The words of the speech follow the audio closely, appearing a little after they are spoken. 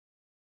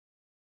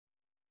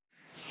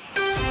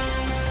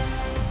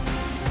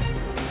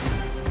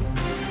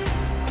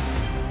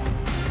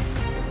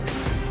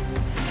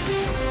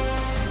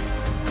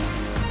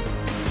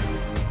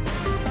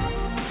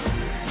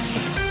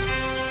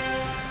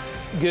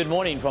Good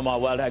morning from our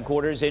world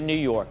headquarters in New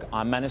York.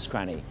 I'm Manus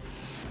Cranny.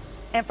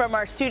 And from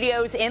our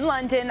studios in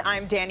London,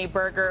 I'm Danny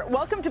Berger.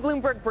 Welcome to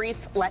Bloomberg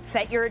Brief. Let's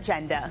set your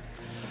agenda.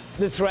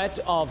 The threat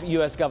of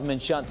U.S.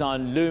 government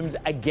shutdown looms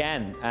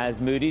again as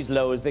Moody's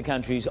lowers the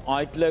country's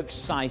outlook,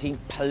 citing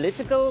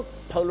political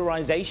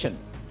polarization.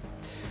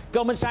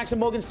 Goldman Sachs and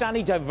Morgan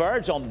Stanley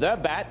diverge on their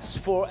bets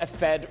for a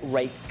Fed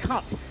rate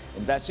cut.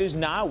 Investors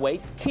now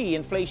await key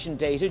inflation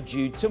data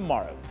due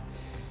tomorrow.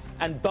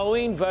 And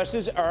Boeing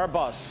versus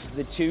Airbus.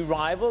 The two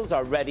rivals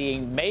are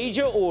readying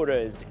major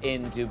orders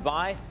in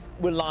Dubai.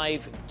 We're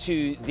live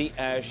to the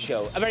air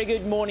show. A very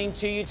good morning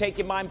to you. Take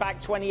your mind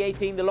back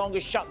 2018, the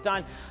longest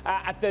shutdown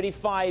at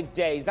 35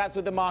 days. That's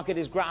what the market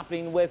is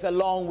grappling with,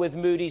 along with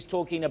Moody's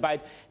talking about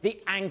the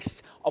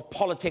angst of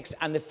politics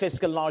and the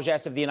fiscal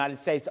largesse of the United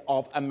States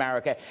of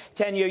America.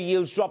 10-year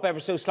yields drop ever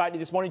so slightly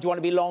this morning. Do you want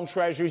to be long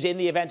treasuries in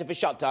the event of a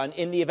shutdown,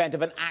 in the event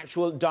of an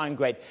actual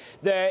downgrade?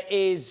 There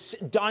is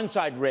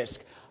downside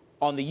risk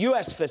on the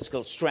U.S.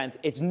 fiscal strength.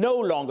 It's no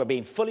longer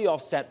being fully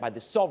offset by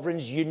the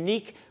sovereign's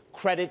unique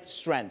credit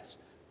strengths.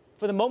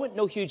 For the moment,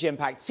 no huge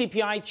impact.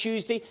 CPI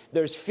Tuesday,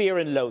 there's fear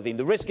and loathing.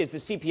 The risk is the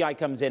CPI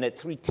comes in at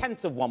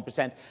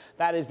 0.3%.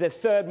 That is the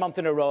third month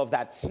in a row of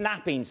that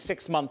snapping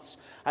 6 months,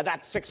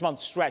 that 6 month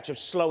stretch of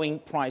slowing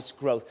price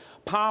growth.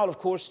 Powell, of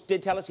course,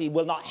 did tell us he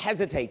will not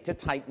hesitate to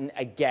tighten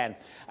again.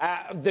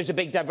 There's a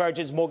big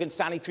divergence. Morgan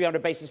Stanley,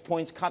 300 basis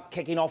points cut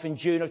kicking off in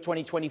June of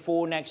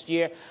 2024 next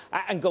year.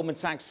 And Goldman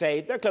Sachs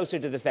say they're closer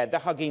to the Fed. They're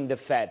hugging the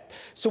Fed.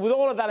 So with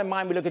all of that in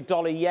mind, we look at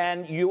dollar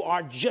yen. You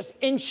are just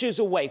inches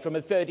away from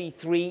a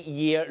 33-year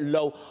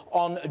low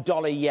on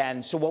dollar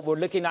yen. So what we're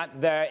looking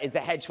at there is the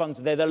hedge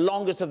funds. They're the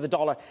longest of the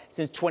dollar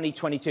since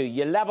 2022.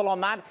 Your level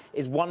on that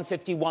is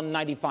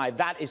 151.95.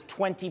 That is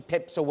 20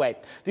 pips away.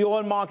 The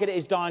oil market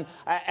is down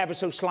ever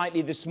so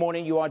slightly this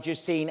morning. You are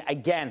just seeing,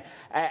 again,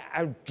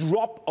 a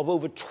drop of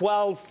over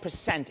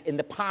 12% in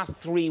the past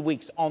 3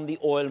 weeks on the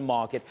oil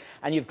market.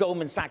 And you've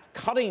Goldman Sachs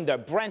cutting their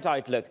Brent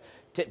outlook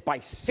by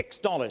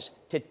 $6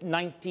 to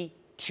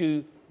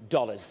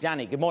 $92.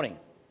 Danny, good morning.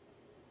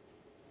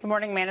 Good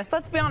morning, Manus.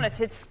 Let's be honest,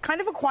 it's kind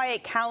of a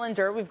quiet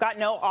calendar. We've got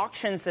no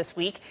auctions this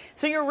week.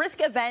 So your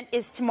risk event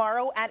is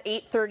tomorrow at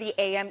 8:30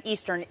 a.m.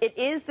 Eastern. It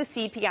is the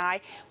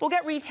CPI. We'll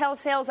get retail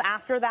sales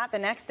after that. The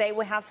next day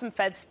we'll have some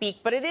Fed speak,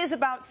 but it is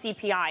about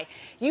CPI.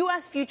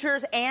 U.S.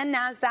 futures and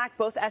NASDAQ,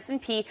 both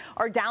S&P,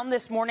 are down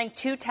this morning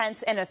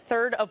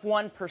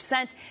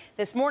 0.2%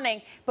 this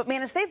morning. But,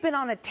 Manus, they've been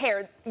on a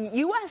tear.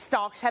 U.S.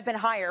 stocks have been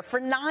higher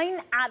for 9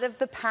 out of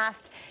the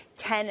past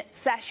 10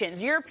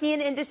 sessions.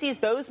 European indices,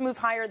 those move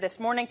higher this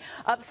morning,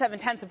 up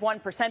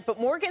 0.7%. But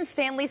Morgan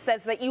Stanley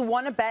says that you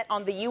want to bet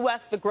on the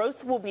U.S. The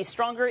growth will be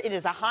stronger. It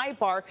is a high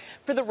bar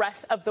for the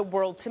rest of the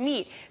world to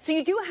meet. So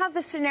you do have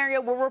the scenario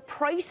where we're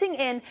pricing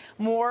in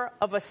more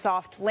of a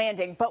soft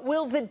landing. But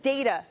will the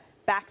data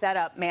back that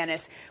up,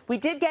 Manus? We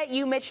did get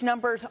UMich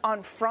numbers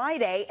on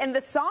Friday, and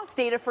the soft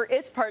data for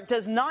its part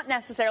does not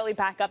necessarily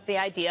back up the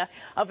idea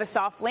of a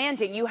soft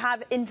landing. You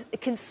have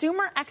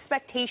consumer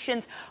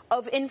expectations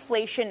of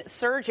inflation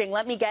surging.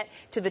 Let me get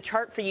to the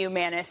chart for you,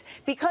 Manus.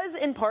 Because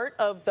in part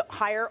of the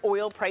higher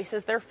oil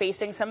prices, they're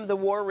facing some of the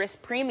war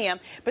risk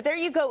premium. But there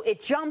you go.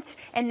 It jumped,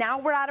 and now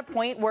we're at a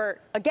point where,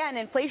 again,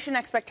 inflation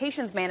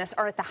expectations, Manus,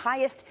 are at the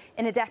highest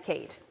in a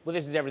decade. Well,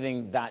 this is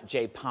everything that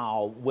Jay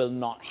Powell will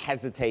not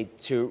hesitate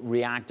to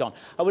react on.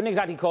 I wouldn't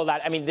exactly call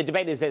that. I mean, the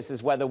debate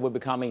is whether we're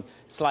becoming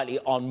slightly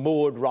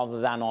unmoored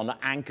rather than on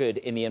anchored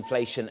in the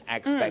inflation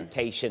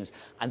expectations.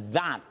 And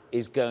that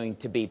is going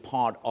to be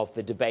part of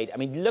the debate. I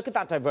mean, look at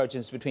that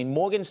divergence between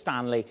Morgan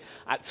Stanley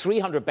at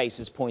 300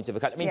 basis points of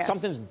a cut. I mean, yes,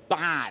 something's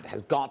bad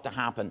has got to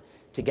happen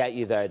to get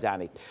you there,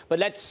 Danny. But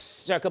let's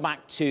circle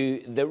back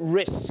to the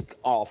risk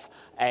of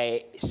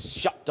a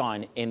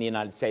shutdown in the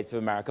United States of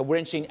America. We're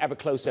inching ever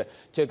closer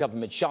to a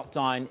government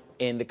shutdown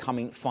in the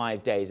coming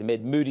 5 days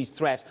amid Moody's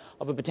threat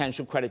of a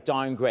potential credit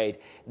downgrade.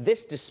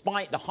 This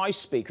despite the House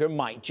Speaker,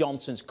 Mike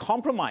Johnson's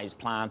compromise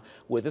plan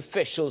with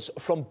officials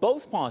from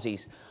both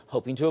parties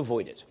hoping to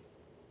avoid it.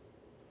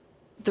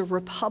 The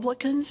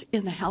Republicans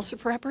in the House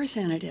of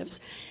Representatives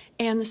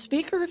and the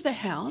Speaker of the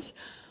House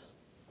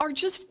are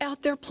just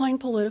out there playing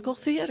political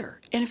theater.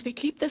 And if they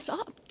keep this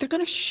up, they're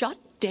going to shut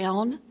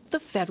down the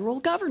federal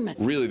government.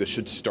 Really, this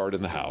should start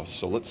in the House.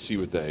 So let's see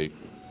what they...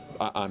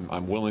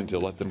 I'm willing to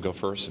let them go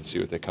first and see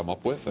what they come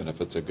up with. And if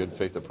it's a good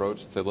faith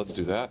approach, I'd say let's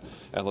do that.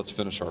 And let's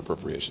finish our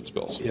appropriations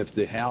bills. If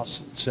the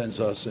House sends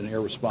us an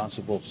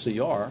irresponsible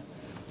CR,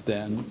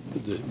 then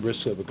the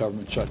risk of a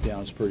government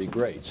shutdown is pretty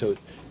great. So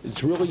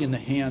it's really in the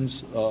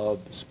hands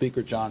of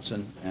Speaker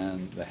Johnson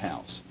and the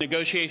House.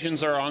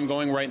 Negotiations are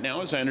ongoing right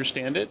now, as I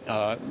understand it.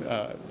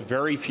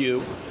 Very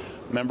few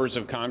members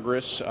of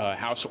Congress,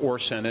 House or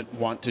Senate,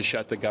 want to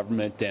shut the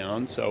government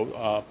down.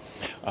 So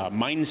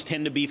minds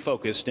tend to be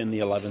focused in the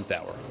 11th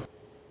hour.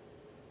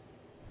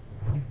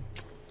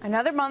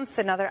 Another month,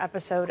 another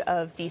episode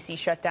of D.C.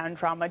 shutdown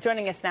drama.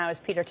 Joining us now is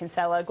Peter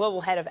Kinsella,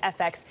 Global Head of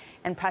FX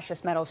and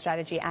Precious Metal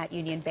Strategy at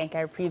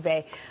Bancaire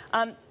Privee.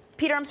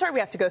 Peter, I'm sorry we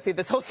have to go through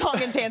this whole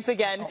song and dance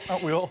again.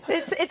 Aren't we all?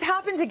 It's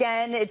happened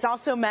again. It's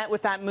also met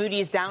with that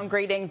Moody's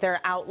downgrading their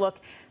outlook.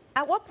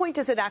 At what point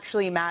does it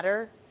actually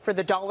matter for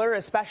the dollar,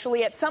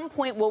 especially? At some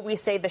point, will we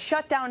say the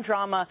shutdown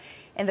drama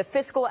and the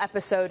fiscal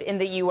episode in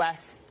the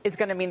U.S. is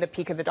going to mean the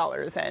peak of the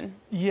dollar is in?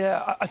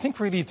 Yeah, I think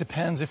really it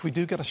depends. If we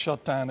do get a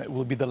shutdown, it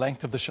will be the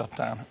length of the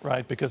shutdown,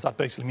 right? Because that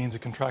basically means a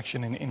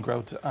contraction in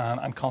growth,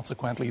 and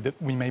consequently that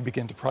we may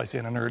begin to price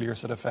in an earlier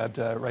sort of Fed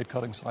rate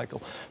cutting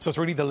cycle. So it's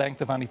really the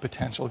length of any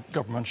potential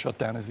government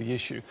shutdown is the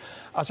issue.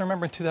 As I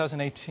remember, in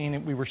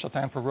 2018, we were shut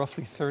down for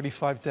roughly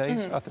 35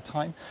 days at the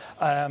time.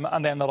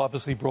 And then that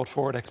obviously brought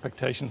forward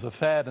expectations of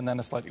Fed and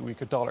then a slightly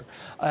weaker dollar.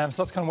 So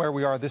that's kind of where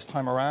we are this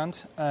time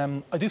around.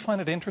 I do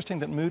find it interesting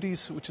that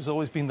Moody's, which has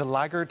always been the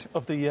laggard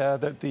of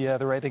the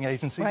rating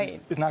agency,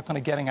 is now kind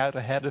of getting out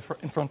ahead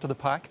in front of the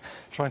pack,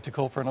 trying to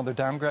call for another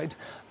downgrade.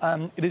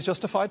 It is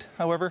justified,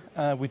 however.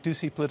 We do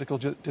see political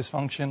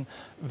dysfunction,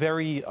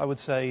 very, I would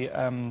say,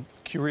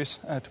 curious,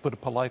 to put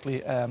it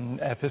politely,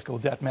 fiscal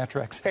debt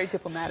metrics. Very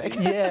diplomatic.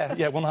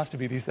 Yeah, one has to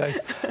be these days.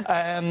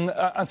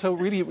 And so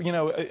really, you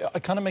know, I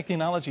kind of make the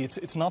analogy,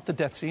 it's not the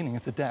debt ceiling,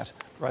 it's the debt,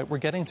 right? We're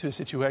getting to a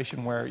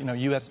situation where, you know,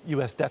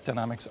 US debt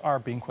dynamics are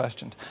being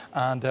questioned,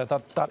 and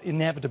that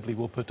inevitably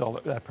will put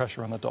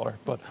pressure on the dollar,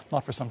 but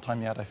not for some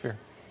time yet, I fear.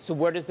 So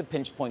where does the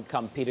pinch point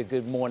come, Peter?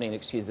 Good morning,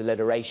 excuse the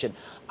alliteration.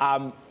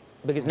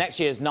 Because next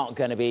year is not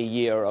going to be a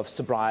year of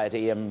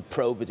sobriety and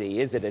probity,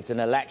 is it? It's an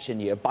election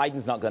year.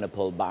 Biden's not going to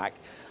pull back.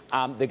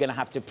 They're going to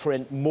have to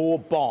print more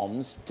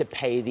bonds to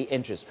pay the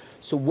interest.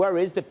 So where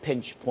is the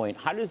pinch point?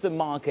 How does the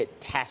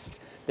market test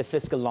the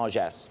fiscal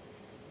largesse?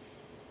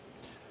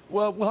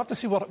 Well, we'll have to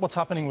see what's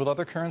happening with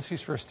other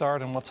currencies for a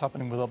start, and what's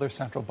happening with other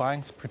central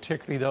banks,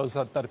 particularly those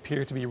that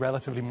appear to be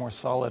relatively more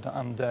solid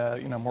and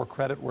you know, more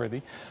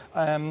creditworthy.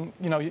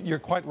 You know, you're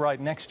quite right.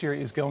 Next year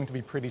is going to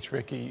be pretty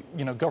tricky.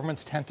 You know,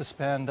 governments tend to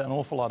spend an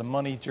awful lot of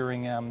money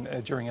during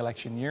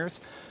election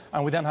years.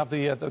 And we then have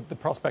the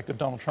prospect of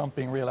Donald Trump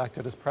being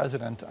re-elected as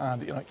president,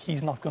 and you know,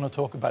 he's not going to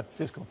talk about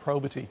fiscal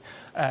probity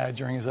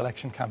during his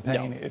election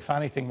campaign. No. If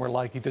anything, we're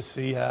likely to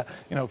see you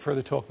know,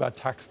 further talk about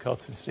tax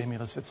cuts and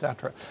stimulus,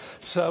 etc.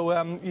 So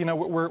you know,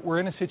 we're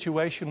in a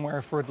situation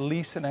where for at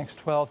least the next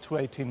 12 to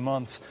 18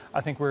 months,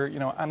 I think we're, you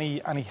know,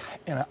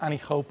 any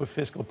hope of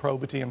fiscal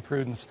probity and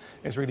prudence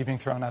is really being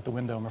thrown out the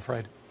window, I'm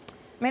afraid.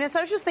 Manis,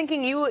 I was just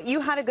thinking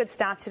you had a good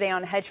stat today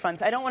on hedge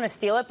funds. I don't want to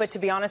steal it, but to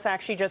be honest, I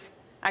actually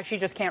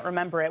just can't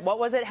remember it. What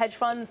was it? Hedge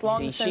funds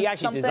long since she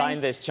actually something?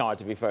 designed this chart,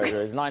 to be fair.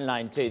 It's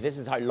 992. This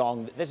is how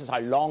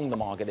long the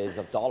market is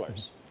of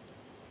dollars.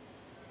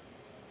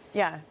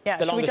 Yeah.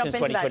 The longest since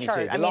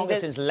 2022. The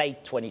longest since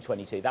late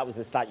 2022. That was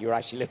the stat you were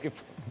actually looking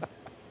for.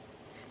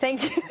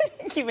 Thank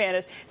you,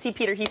 Manis. See,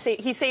 Peter, he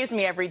saves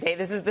me every day.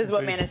 This is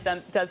what Manis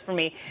does for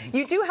me.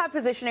 You do have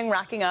positioning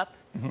racking up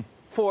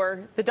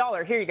for the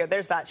dollar. Here you go.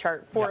 There's that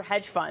chart for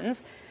hedge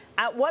funds.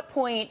 At what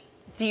point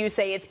do you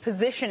say it's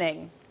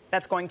positioning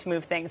that's going to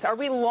move things? Are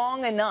we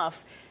long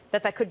enough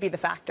that could be the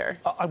factor?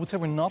 I would say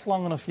we're not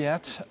long enough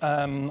yet.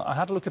 I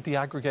had a look at the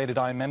aggregated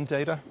IMM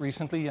data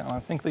recently, and I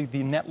think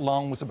the net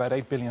long was about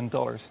 $8 billion,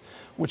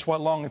 which, while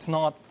long, it's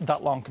not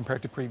that long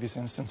compared to previous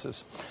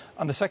instances.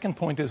 And the second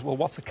point is, well,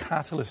 what's the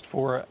catalyst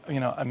for, you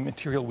know, a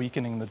material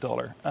weakening in the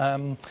dollar?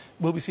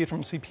 Will we see it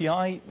from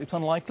CPI? It's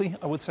unlikely,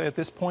 I would say, at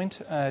this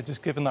point,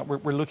 just given that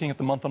we're looking at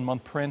the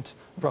month-on-month print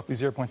of roughly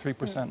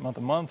 0.3%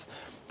 month-on-month.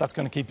 That's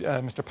going to keep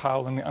Mr.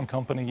 Powell and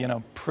company, you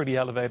know, pretty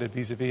elevated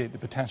vis-a-vis the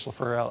potential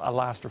for a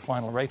last or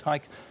final rate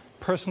hike.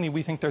 Personally,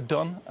 we think they're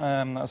done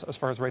as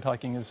far as rate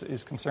hiking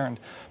is concerned.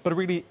 But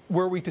really,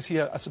 were we to see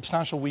a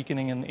substantial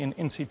weakening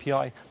in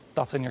CPI,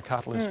 that's in your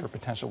catalyst for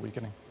potential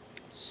weakening.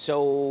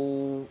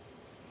 So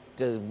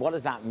what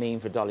does that mean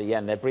for dollar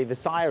yen? They'd breathe a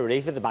sigh of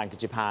relief at the Bank of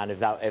Japan if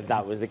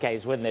that was the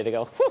case, wouldn't they? They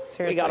go,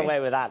 we got away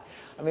with that.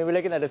 I mean, we're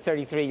looking at a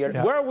 33-year.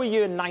 Yeah. Where were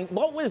you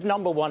what was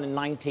number one in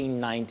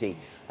 1990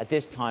 at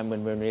this time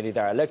when we were really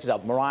there? I looked it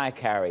up. Mariah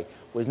Carey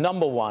was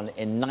number one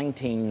in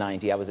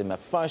 1990. I was in my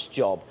first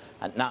job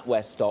at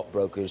NatWest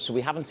Stockbrokers. So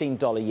we haven't seen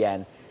dollar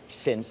yen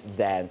since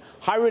then.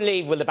 How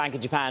relieved will the Bank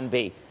of Japan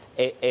be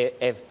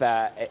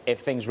if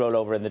things roll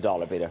over in the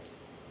dollar, Peter?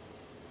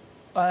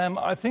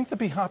 I think they'd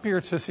be happier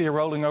to see a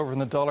rolling over in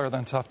the dollar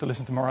than to have to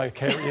listen to Mariah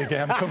Carey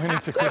again coming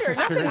into Christmas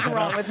period. Nothing's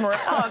wrong with Mariah.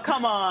 Oh,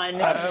 come on.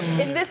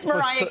 In this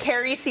Mariah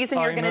Carey season,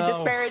 you're going to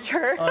disparage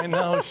her? I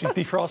know. She's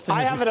defrosting.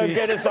 I have it on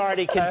good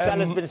authority.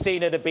 Kinsella's been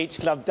seen at a beach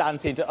club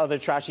dancing to other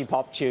trashy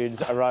pop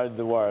tunes around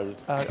the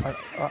world.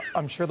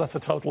 I'm sure that's a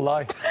total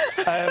lie.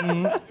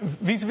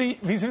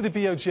 Vis-a-vis the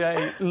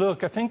BOJ,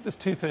 look, I think there's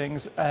two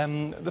things.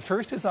 The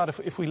first is that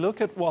if we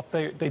look at what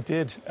they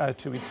did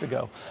 2 weeks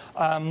ago,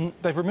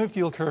 they've removed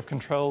yield curve control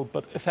control,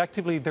 but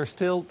effectively they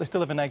still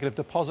have a negative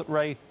deposit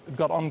rate. They've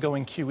got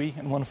ongoing QE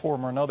in one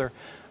form or another,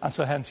 and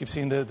so hence you've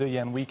seen the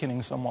yen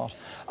weakening somewhat.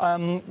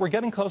 We're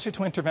getting closer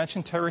to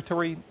intervention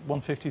territory,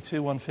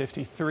 152,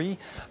 153,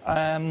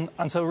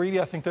 and so really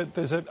I think that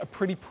there's a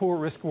pretty poor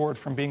risk reward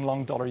from being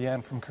long dollar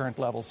yen from current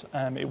levels.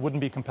 It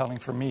wouldn't be compelling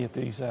for me at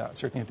these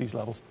certainly at these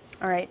levels.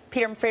 All right,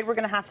 Peter, I'm afraid we're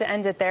going to have to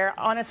end it there.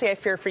 Honestly, I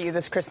fear for you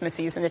this Christmas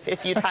season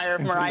if you tire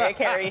of Mariah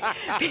Carey.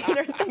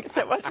 Peter, thanks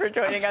so much for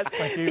joining us.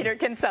 Thank you. Peter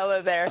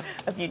Kinsella there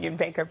of Union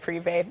Banker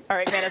Privee. All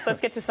right, Manus, let's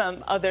get to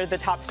the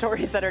top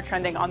stories that are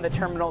trending on the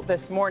terminal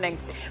this morning.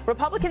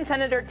 Republican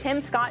Senator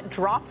Tim Scott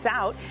drops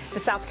out. The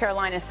South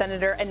Carolina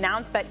senator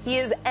announced that he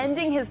is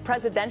ending his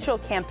presidential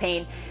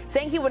campaign,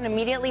 saying he would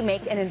immediately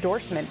make an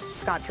endorsement.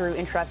 Scott drew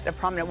interest of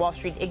prominent Wall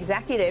Street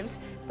executives,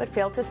 but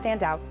failed to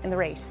stand out in the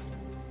race.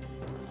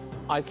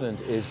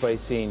 Iceland is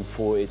bracing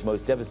for its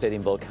most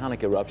devastating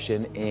volcanic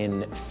eruption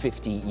in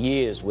 50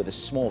 years, with a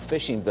small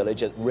fishing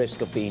village at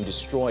risk of being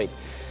destroyed.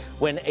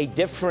 When a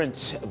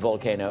different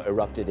volcano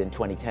erupted in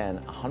 2010,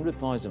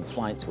 100,000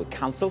 flights were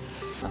cancelled,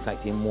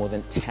 affecting more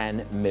than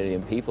 10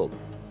 million people.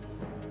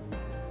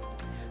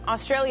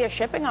 Australia's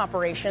shipping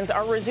operations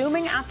are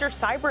resuming after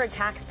cyber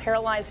attacks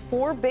paralyzed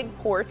 4 big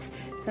ports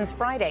since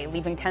Friday,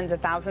 leaving tens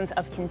of thousands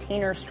of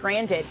containers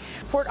stranded.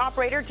 Port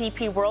operator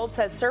DP World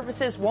says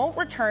services won't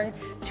return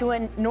to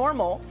a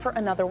normal for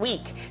another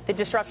week. The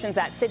disruptions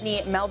at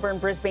Sydney, Melbourne,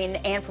 Brisbane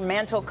and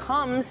Fremantle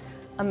comes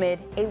amid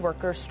a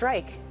workers'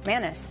 strike.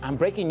 Manus. And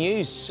breaking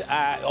news,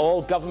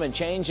 all government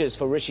changes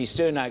for Rishi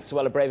Sunak.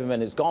 Suella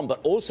Braverman is gone, but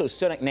also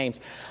Sunak names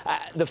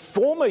the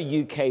former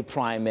UK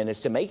Prime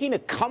Minister, making a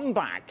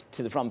comeback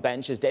to the front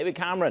bench as David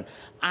Cameron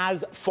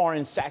as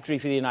Foreign Secretary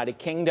for the United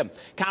Kingdom.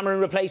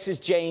 Cameron replaces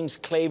James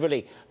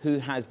Cleverly, who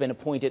has been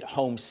appointed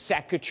Home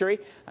Secretary,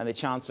 and the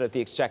Chancellor of the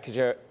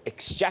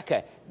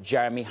Exchequer,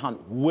 Jeremy Hunt,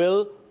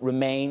 will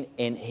remain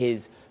in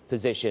his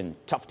position.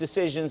 Tough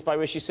decisions by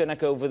Rishi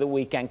Sunak over the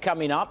weekend.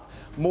 Coming up,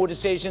 more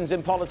decisions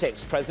in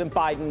politics. President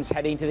Biden's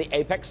heading to the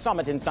APEC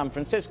summit in San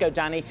Francisco.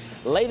 Danny,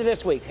 later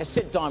this week, has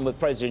sit down with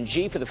President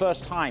Xi for the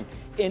first time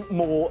in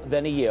more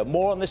than a year.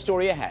 More on the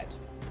story ahead.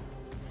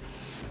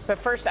 But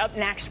first up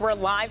next, we're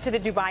live to the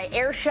Dubai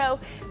Air Show.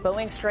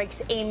 Boeing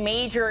strikes a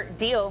major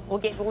deal. We'll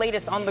get the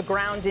latest on the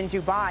ground in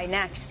Dubai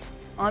next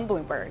on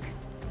Bloomberg.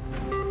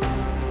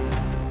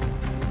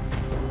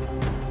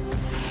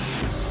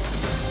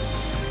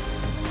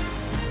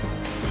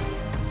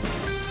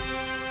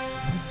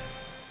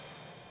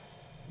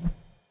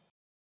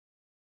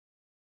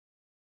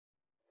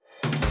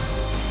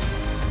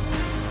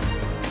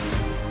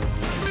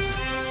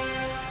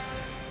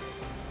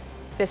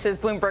 This is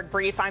Bloomberg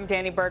Brief. I'm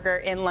Danny Berger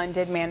in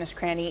London. Manus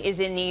Cranny is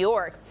in New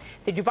York.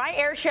 The Dubai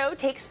Air Show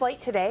takes flight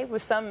today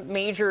with some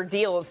major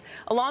deals,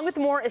 along with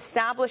more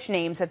established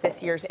names at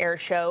this year's air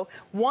show.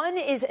 One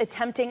is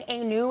a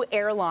new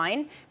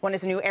airline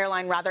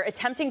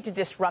attempting to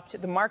disrupt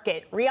the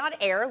market. Riyadh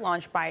Air,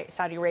 launched by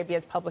Saudi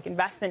Arabia's Public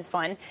Investment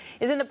Fund,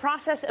 is in the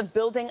process of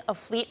building a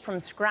fleet from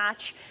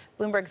scratch.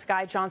 Bloomberg's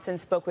Guy Johnson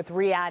spoke with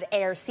Riyadh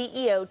Air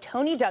CEO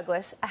Tony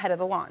Douglas ahead of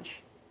the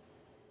launch.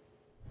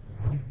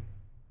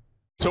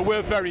 So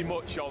we're very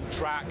much on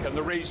track, and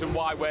the reason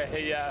why we're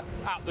here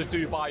at the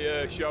Dubai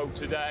Air Show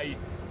today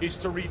is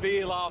to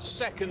reveal our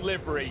second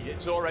livery.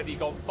 It's already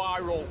gone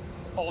viral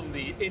on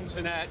the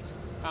internet,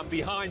 and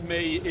behind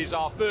me is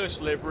our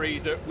first livery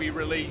that we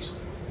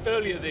released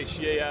earlier this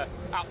year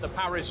at the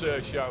Paris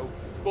Air Show.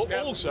 But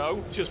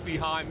also, just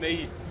behind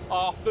me,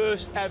 our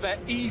first ever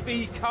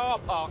EV car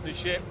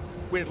partnership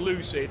with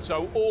Lucid,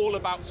 so all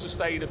about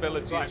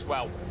sustainability as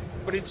well.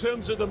 But in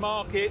terms of the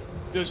market,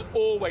 there's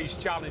always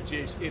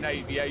challenges in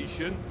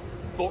aviation,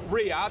 but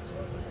Riyadh,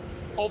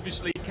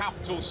 obviously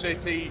capital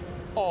city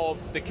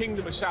of the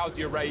Kingdom of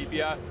Saudi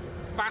Arabia,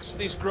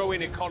 fastest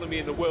growing economy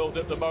in the world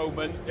at the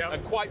moment,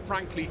 and quite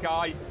frankly,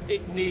 Guy,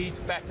 it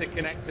needs better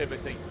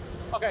connectivity.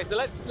 Okay, so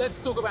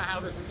let's talk about how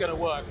this is going to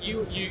work.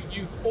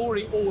 You've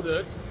already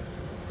ordered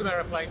some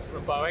aeroplanes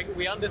from Boeing.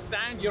 We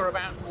understand you're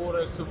about to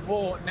order some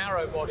more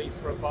narrow bodies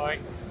from Boeing,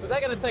 but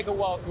they're going to take a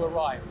while to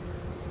arrive.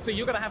 So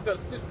you're going to have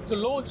to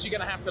launch, you're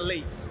going to have to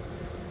lease.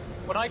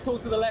 When I talk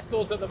to the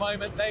lessors at the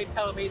moment, they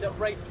tell me that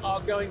rates are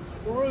going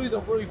through the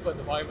roof at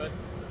the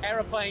moment.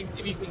 Aeroplanes,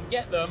 if you can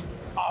get them,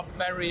 are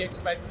very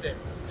expensive.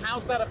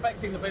 How's that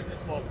affecting the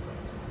business model?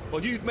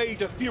 Well, you've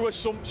made a few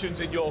assumptions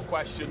in your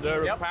question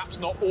there, and perhaps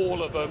not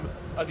all of them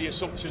are the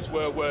assumptions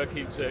we're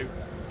working to.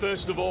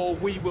 First of all,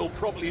 we will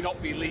probably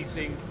not be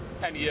leasing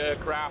any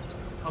aircraft.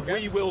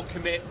 We will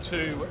commit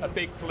to a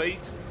big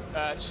fleet,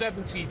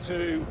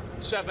 72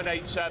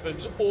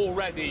 787s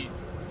already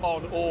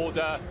on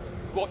order.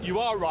 What you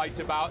are right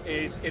about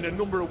is in a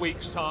number of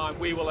weeks' time,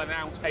 we will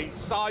announce a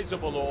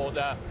sizable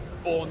order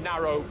for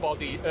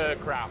narrow-body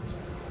aircraft.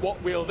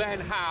 What we'll then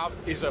have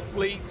is a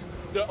fleet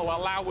that will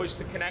allow us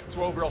to connect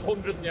to over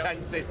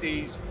 110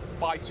 cities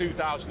by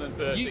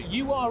 2030.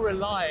 You are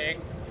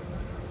relying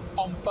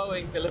on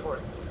Boeing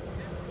delivery.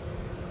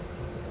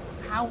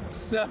 How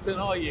certain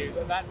are you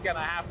that that's going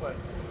to happen?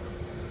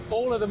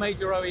 All of the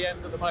major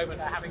OEMs at the moment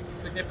are having some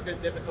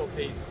significant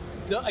difficulties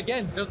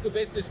again, does the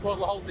business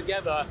model hold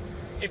together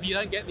if you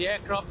don't get the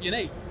aircraft you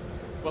need?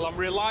 Well, I'm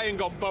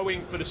relying on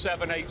Boeing for the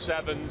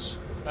 787's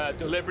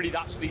delivery.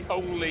 That's the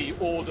only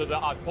order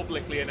that I've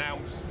publicly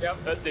announced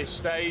at this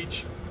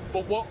stage.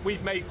 But what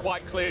we've made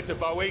quite clear to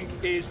Boeing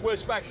is we're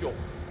special.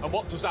 And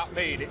what does that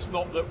mean? It's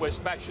not that we're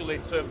special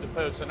in terms of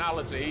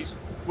personalities.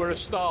 We're a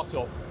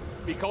startup.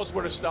 Because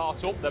we're a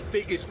startup, the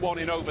biggest one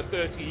in over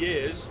 30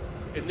 years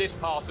in this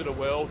part of the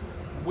world,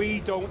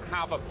 we don't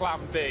have a plan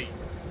B.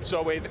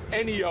 So if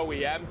any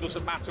OEM,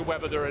 doesn't matter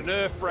whether they're an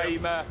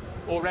airframer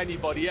or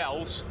anybody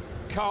else,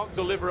 can't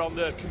deliver on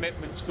their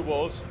commitments to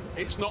us,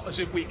 it's not as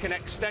if we can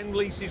extend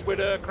leases with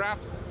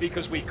aircraft,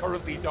 because we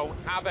currently don't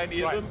have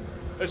any of them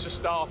as a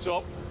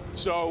startup.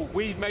 So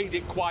we've made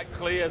it quite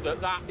clear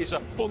that that is a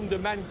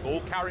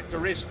fundamental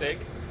characteristic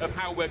of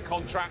how we're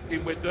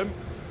contracting with them.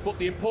 But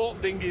the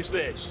important thing is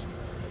this: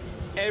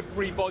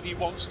 everybody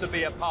wants to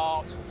be a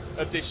part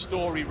of this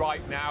story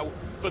right now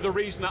for the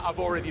reason that I've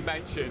already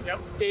mentioned.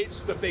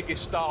 It's the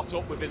biggest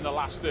startup within the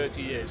last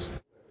 30 years.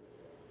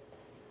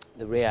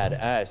 The Riyadh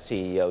Air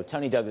CEO,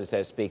 Tony Douglas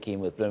there, speaking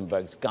with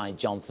Bloomberg's Guy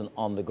Johnson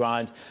on the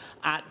ground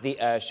at the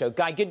air show.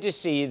 Guy, good to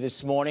see you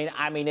this morning.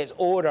 I mean, it's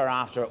order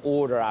after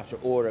order after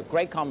order.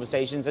 Great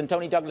conversations, and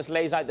Tony Douglas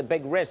lays out the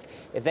big risk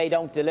if they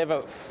don't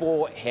deliver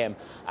for him.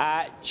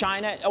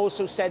 China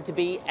also said to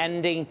be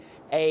ending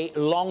a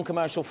long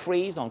commercial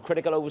freeze on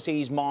critical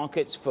overseas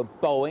markets for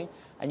Boeing.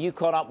 And you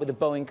caught up with the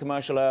Boeing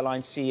Commercial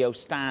Airlines CEO,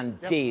 Stan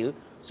Deal.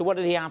 So what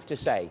did he have to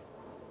say?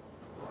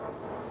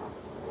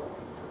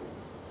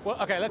 Well,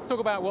 OK, let's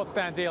talk about what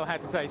Stan Deal had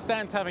to say.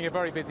 Stan's having a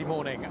very busy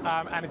morning,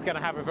 and he's going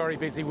to have a very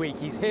busy week.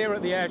 He's here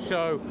at the air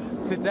show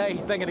today.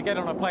 He's then going to get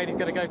on a plane. He's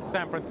going to go to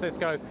San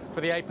Francisco for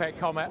the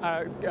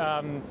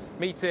APEC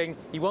meeting.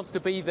 He wants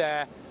to be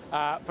there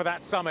for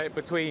that summit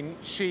between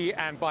Xi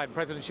and Biden,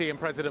 President Xi and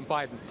President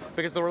Biden,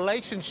 because the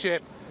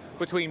relationship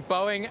between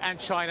Boeing and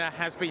China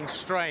has been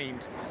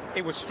strained.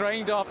 It was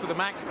strained after the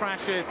MAX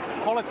crashes.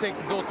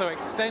 Politics has also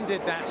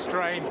extended that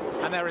strain,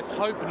 and there is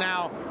hope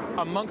now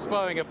amongst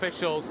Boeing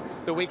officials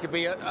that we could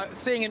be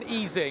seeing an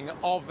easing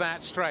of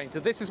that strain.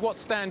 So this is what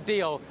Stan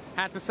Deal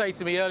had to say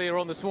to me earlier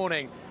on this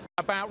morning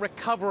about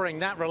recovering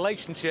that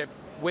relationship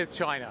with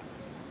China.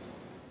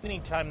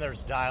 Anytime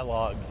there's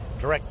dialogue,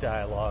 direct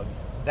dialogue,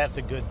 that's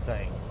a good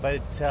thing.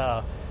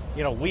 But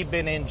you know, we've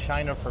been in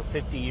China for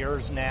 50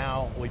 years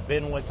now. We've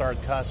been with our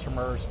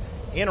customers.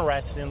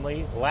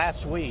 Interestingly,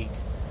 last week,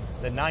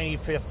 the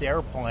 95th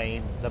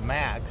airplane, the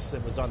MAX,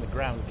 that was on the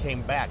ground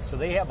came back. So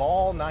they have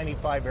all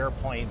 95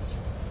 airplanes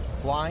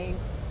flying.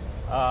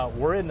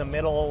 We're in the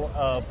middle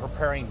of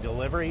preparing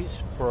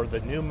deliveries for the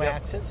new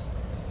MAXes.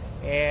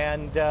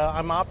 And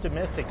I'm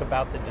optimistic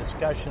about the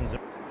discussions.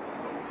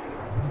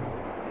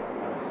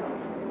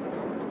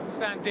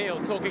 Stan Deal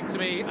talking to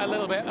me a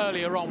little bit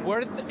earlier on.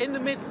 We're in the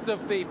midst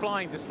of the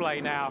flying display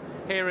now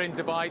here in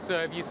Dubai. So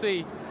if you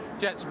see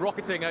jets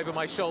rocketing over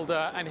my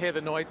shoulder and hear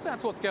the noise,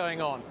 that's what's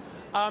going on.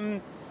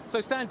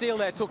 So Stan Deal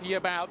there talking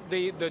about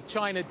the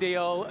China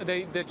deal,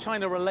 the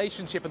China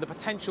relationship and the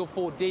potential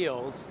for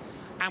deals.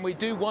 And we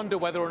do wonder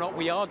whether or not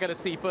we are going to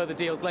see further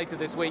deals later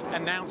this week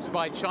announced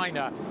by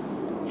China.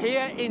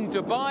 Here in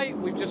Dubai,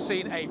 we've just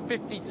seen a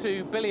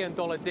 $52 billion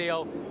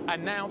deal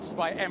announced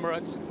by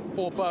Emirates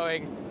for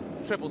Boeing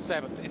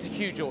 777s. It's a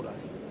huge order.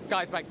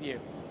 Guys, back to you.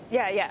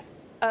 Yeah.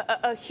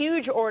 A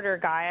huge order,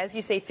 Guy. As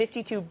you say,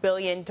 $52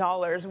 billion.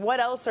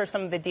 What else are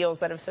some of the deals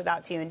that have stood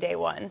out to you in day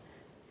one?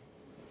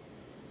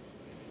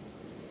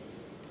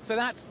 So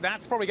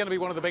that's probably going to be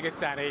one of the biggest,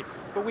 Danny.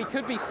 But we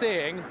could be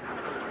seeing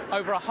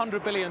over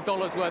 $100 billion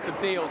worth of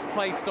deals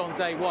placed on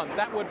day one.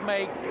 That would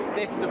make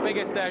this the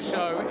biggest air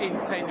show in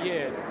 10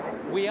 years.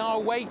 We are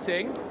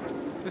waiting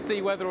to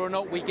see whether or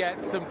not we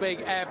get some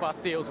big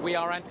Airbus deals. We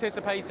are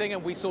anticipating,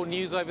 and we saw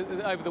news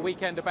over the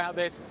weekend about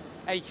this,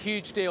 a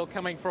huge deal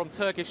coming from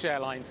Turkish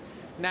Airlines.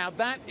 Now,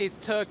 that is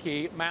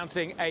Turkey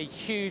mounting a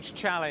huge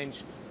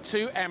challenge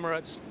to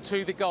Emirates,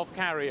 to the Gulf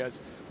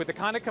carriers. With the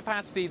kind of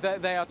capacity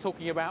that they are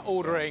talking about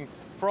ordering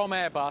from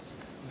Airbus,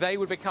 they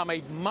would become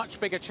a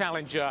much bigger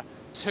challenger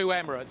to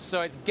Emirates.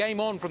 So it's game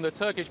on from the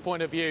Turkish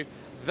point of view.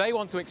 They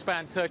want to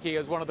expand Turkey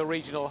as one of the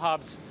regional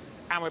hubs,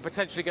 and we're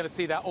potentially going to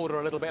see that order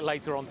a little bit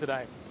later on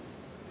today.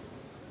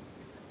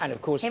 And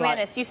of course, hey,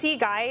 Manus, you see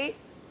Guy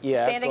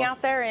standing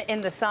out there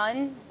in the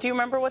sun. Do you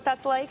remember what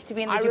that's like to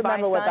be in the Dubai sun? I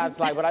remember what that's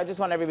like, but I just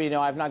want everybody to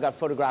know I've now got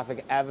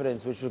photographic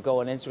evidence, which will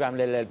go on Instagram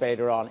a little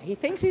later on. He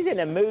thinks he's in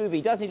a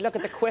movie, doesn't he? Look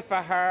at the quiff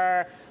of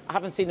hair. I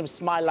haven't seen him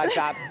smile like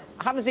that.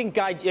 I haven't seen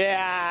Guy.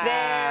 Yeah.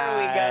 There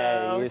we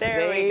go.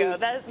 There we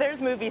go.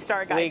 There's movie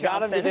star Guy Johnson. We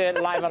got him to do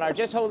it live on air.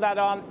 Just hold that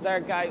on there,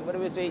 Guy. What do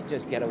we see?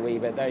 Just get a wee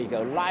bit. There you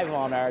go. Live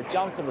on air.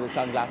 Johnson with the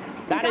sunglasses.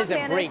 That is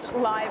a breach.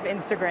 Live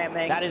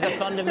Instagramming. That is a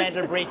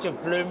fundamental breach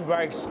of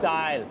Bloomberg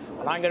style.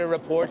 And I'm going to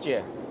report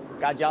you.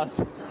 Guy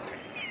Johnson.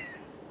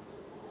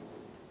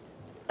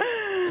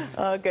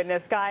 Oh,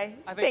 goodness, Guy.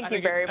 Thank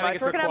you very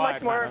much. We're going to have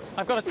much more.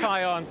 I've got a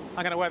tie on.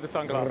 I'm going to wear the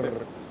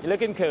sunglasses. You're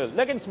looking cool.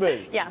 Looking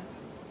smooth. Yeah.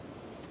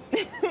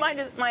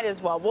 might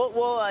as well.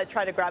 We'll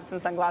try to grab some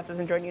sunglasses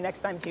and join you next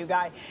time, too,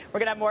 Guy. We're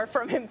going to have more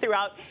from him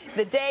throughout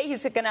the day.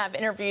 He's going to have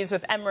interviews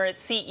with Emirates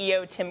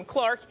CEO Tim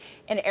Clark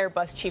and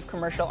Airbus Chief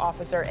Commercial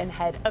Officer and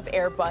Head of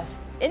Airbus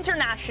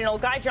International,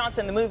 Guy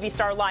Johnson, the movie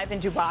star, live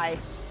in Dubai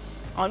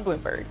on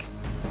Bloomberg.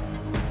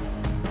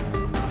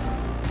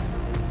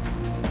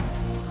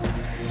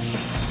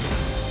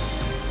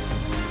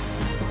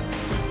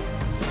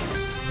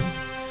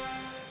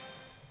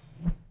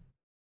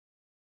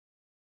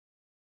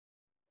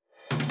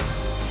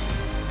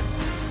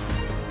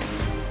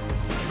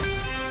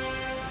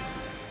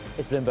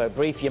 It's Bloomberg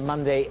Brief, your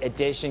Monday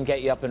edition,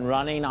 get you up and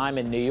running. I'm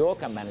in New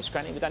York. I'm Manus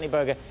Cranny with Danny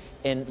Berger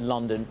in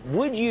London.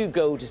 Would you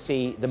go to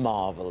see the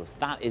Marvels?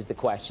 That is the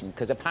question,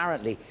 because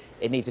apparently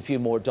it needs a few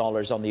more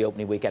dollars on the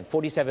opening weekend.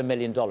 $47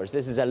 million.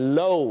 This is a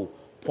low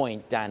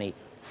point, Danny,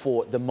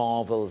 for the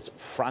Marvels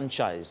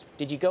franchise.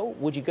 Did you go?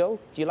 Would you go?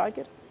 Do you like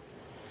it?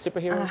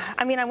 Superheroes?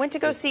 I mean, I went to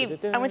go see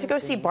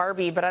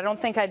Barbie, but I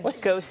don't think I'd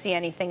go see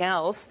anything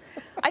else.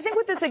 I think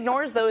what this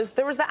ignores, though, is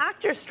there was the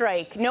actor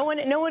strike. No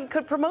one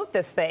could promote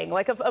this thing.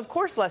 Like, of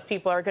course, less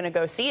people are going to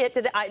go see it.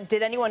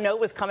 Did anyone know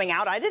it was coming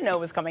out? I didn't know it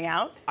was coming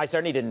out. I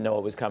certainly didn't know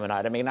it was coming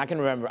out. I mean, I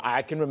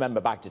can remember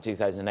back to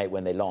 2008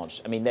 when they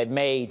launched. I mean,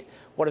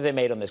 what have they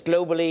made on this?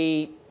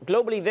 Globally,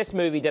 this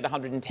movie did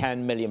 $110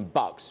 million.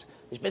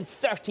 There's been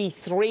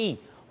 33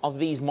 of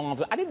these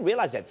Marvel. I didn't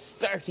realize that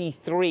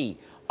 33.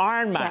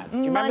 Iron Man. Do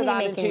you remember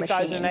that in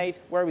 2008? Machine.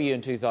 Where were you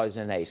in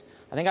 2008?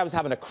 I think I was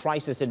having a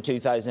crisis in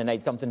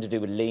 2008, something to do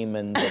with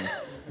Lehman's and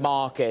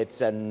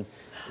markets and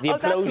the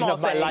implosion of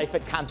my life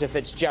at Cantor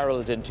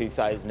Fitzgerald in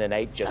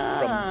 2008, just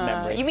from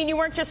memory. You mean you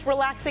weren't just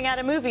relaxing at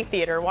a movie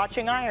theater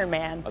watching Iron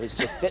Man? I was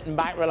just sitting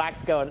back,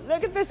 relaxed, going,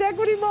 look at this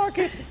equity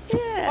market.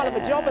 Yeah. I'll have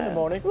a job in the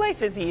morning.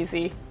 Life is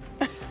easy.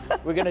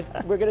 We're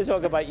gonna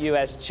talk about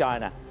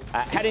US-China.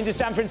 Heading to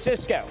San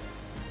Francisco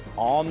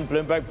on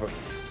Bloomberg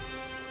Brief.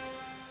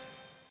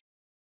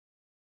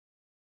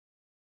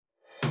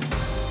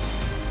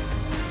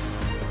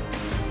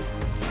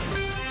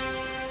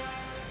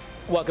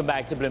 Welcome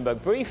back to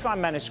Bloomberg Brief.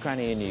 I'm Manus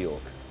Cranny in New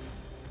York.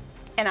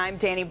 And I'm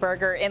Danny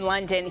Berger in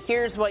London.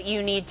 Here's what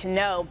you need to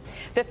know.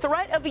 The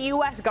threat of a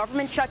U.S.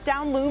 government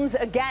shutdown looms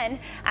again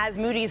as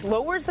Moody's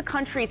lowers the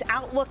country's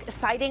outlook,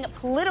 citing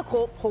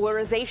political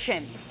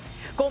polarization.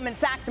 Goldman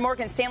Sachs and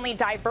Morgan Stanley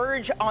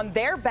diverge on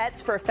their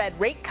bets for a Fed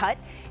rate cut.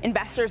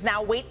 Investors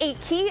now wait a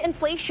key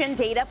inflation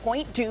data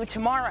point due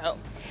tomorrow.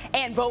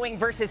 And Boeing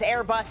versus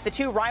Airbus, the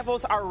two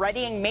rivals are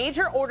readying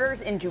major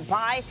orders in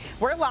Dubai.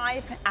 We're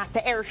live at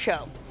the air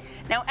show.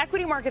 Now,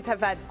 equity markets have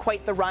had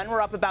quite the run.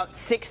 We're up about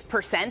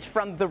 6%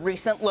 from the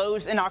recent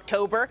lows in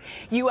October.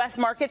 U.S.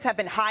 markets have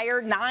been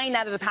higher 9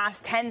 out of the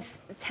past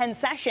 10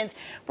 sessions.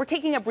 We're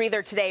taking a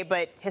breather today,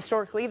 but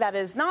historically that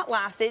has not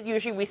lasted.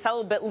 Usually we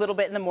sell a little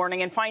bit in the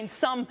morning and find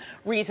some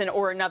reason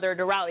or another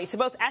to rally. So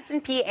both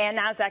S&P and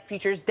NASDAQ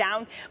futures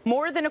down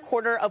more than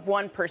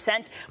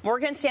 0.25%.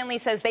 Morgan Stanley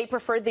says they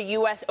preferred the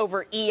U.S.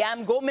 over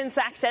EM. Goldman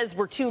Sachs says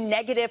we're too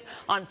negative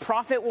on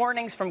profit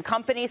warnings from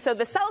companies. So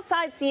the sell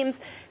side seems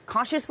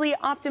cautiously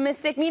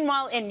optimistic.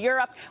 Meanwhile, in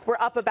Europe, we're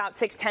up about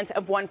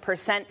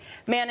 0.6%.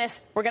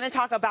 Manus, we're going to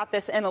talk about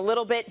this in a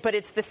little bit, but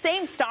it's the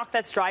same stock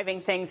that's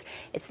driving things.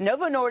 It's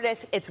Novo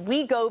Nordisk. It's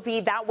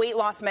Wegovy. That weight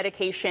loss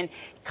medication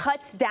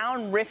cuts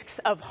down risks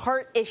of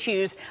heart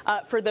issues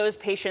for those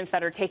patients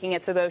that are taking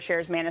it. So those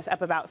shares, Manus,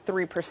 up about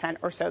 3%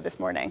 or so this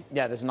morning.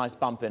 Yeah, there's a nice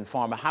bump in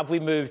pharma. Have we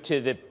moved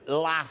to the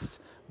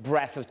last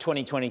breath of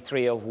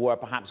 2023 of where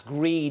perhaps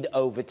greed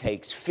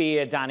overtakes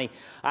fear, Danny?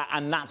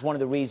 And that's one of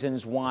the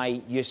reasons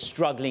why you're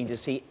struggling to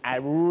see a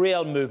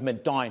real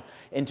movement down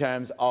in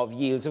terms of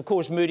yields. Of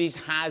course, Moody's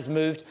has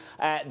moved.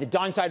 The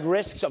downside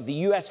risks of the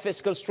U.S.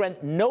 fiscal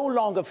strength no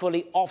longer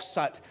fully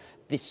offset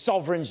the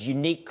sovereign's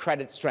unique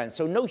credit strength.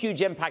 So no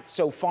huge impact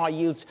so far.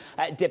 Yields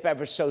dip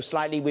ever so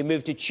slightly. We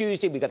move to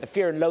Tuesday. We've got the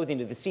fear and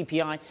loathing of the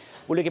CPI.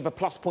 We're looking for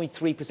plus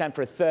 0.3%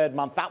 for a third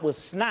month. That will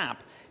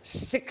snap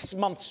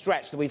 6-month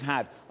stretch that we've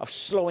had of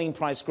slowing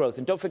price growth.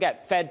 And don't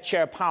forget, Fed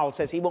Chair Powell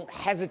says he won't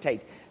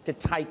hesitate to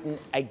tighten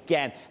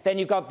again. Then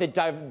you've got the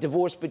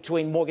divorce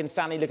between Morgan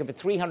Stanley looking for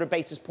 300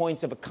 basis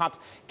points of a cut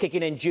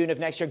kicking in June of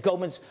next year.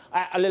 Goldman's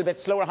a little bit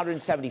slower,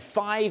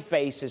 175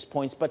 basis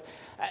points. But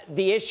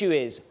the issue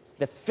is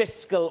the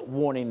fiscal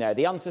warning there,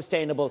 the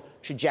unsustainable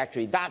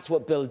trajectory. That's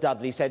what Bill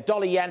Dudley said.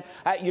 Dollar yen,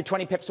 you're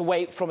 20 pips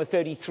away from a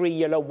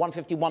 33-year low.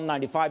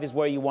 151.95 is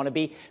where you want to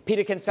be.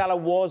 Peter Kinsella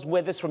was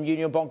with us from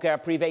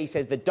Bancaire Privee. He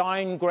says the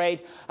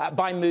downgrade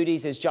by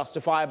Moody's is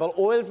justifiable.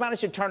 Oil's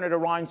managed to turn it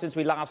around since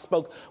we last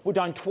spoke. We're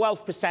down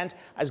 12%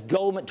 as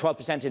Goldman,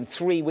 12% in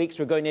 3 weeks.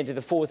 We're going into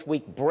the 4th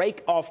week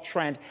break-off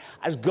trend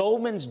as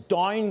Goldman's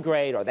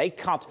downgrade, or they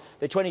cut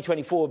the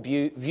 2024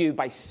 view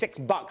by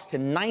 $6 to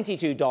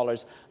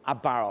 $92 a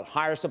barrel.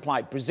 Higher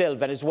supply, Brazil,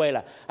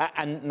 Venezuela,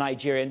 and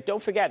Nigeria. And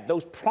don't forget,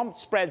 those prompt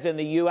spreads in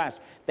the U.S.,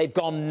 they've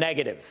gone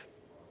negative.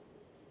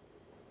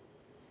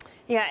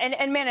 Yeah,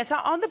 and Manus,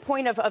 on the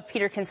point of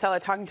Peter Kinsella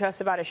talking to us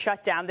about a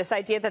shutdown, this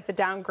idea that the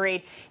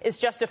downgrade is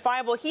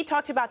justifiable, he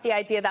talked about the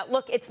idea that,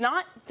 look, it's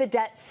not the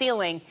debt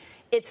ceiling,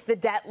 it's the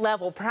debt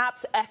level,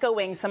 perhaps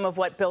echoing some of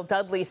what Bill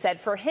Dudley said.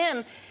 For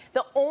him,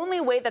 the only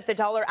way that the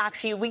dollar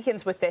actually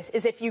weakens with this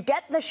is if you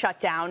get the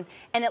shutdown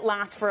and it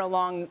lasts for a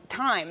long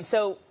time.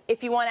 So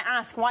if you want to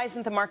ask, why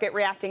isn't the market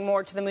reacting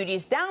more to the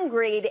Moody's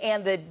downgrade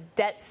and the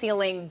debt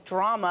ceiling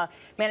drama?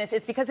 Man,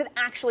 it's because it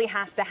actually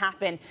has to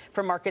happen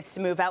for markets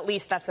to move. At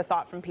least that's a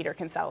thought from Peter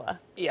Kinsella.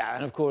 Yeah,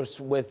 and of course,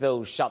 with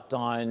those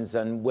shutdowns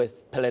and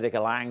with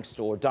political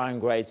angst or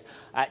downgrades,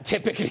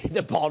 typically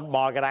the bond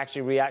market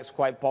actually reacts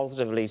quite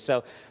positively.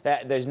 So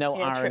there's no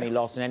irony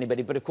lost in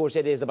anybody. But of course,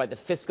 it is about the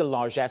fiscal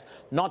largesse,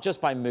 not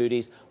just by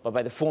Moody's, but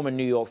by the former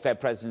New York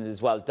Fed president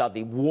as well,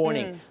 Dudley,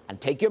 warning.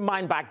 And take your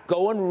mind back,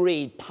 go and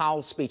read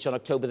Powell's speech on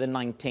October the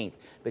 19th,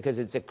 because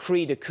it's a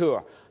cri de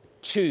coeur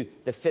to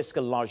the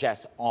fiscal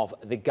largesse of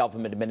the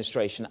government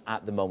administration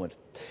at the moment.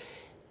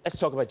 Let's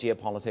talk about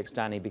geopolitics,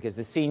 Danny, because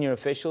the senior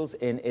officials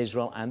in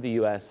Israel and the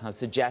US have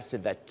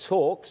suggested that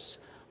talks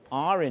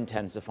are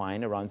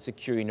intensifying around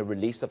securing a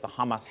release of the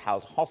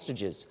Hamas-held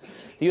hostages.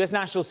 The US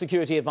National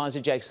Security Advisor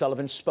Jake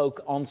Sullivan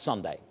spoke on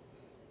Sunday.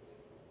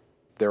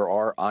 There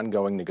are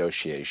ongoing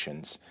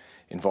negotiations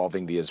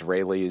involving the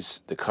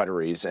Israelis, the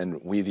Qataris,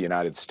 and we, the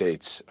United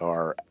States,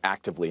 are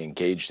actively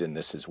engaged in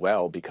this as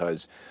well,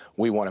 because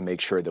we want to make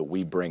sure that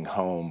we bring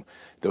home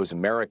those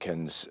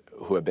Americans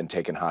who have been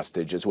taken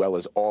hostage, as well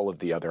as all of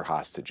the other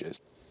hostages.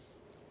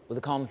 Well,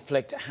 the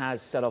conflict has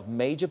set off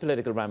major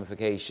political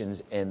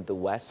ramifications in the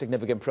West,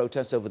 significant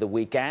protests over the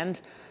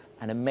weekend,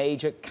 and a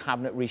major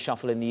cabinet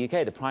reshuffle in the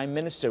UK. The Prime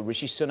Minister,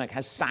 Rishi Sunak,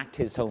 has sacked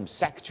his Home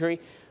Secretary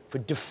for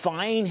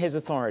defying his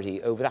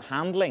authority over the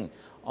handling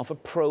of a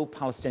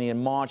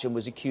pro-Palestinian march and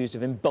was accused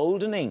of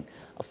emboldening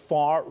a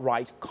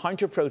far-right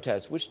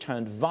counter-protest which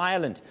turned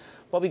violent.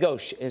 Bobby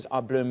Ghosh is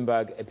our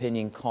Bloomberg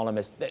opinion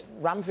columnist. The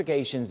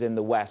ramifications in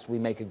the West we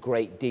make a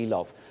great deal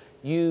of.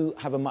 You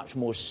have a much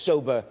more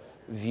sober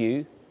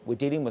view. We're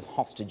dealing with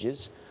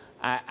hostages.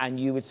 And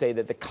you would say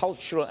that the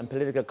cultural and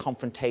political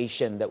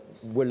confrontation that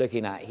we're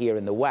looking at here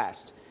in the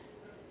West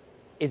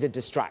is a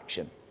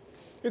distraction.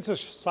 It's a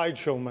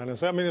sideshow,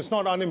 Manus. I mean, it's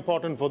not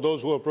unimportant for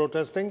those who are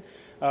protesting.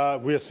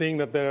 We are seeing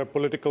that there are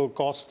political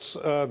costs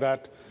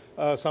that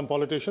some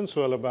politicians,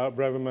 Suella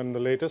Braverman, the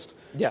latest,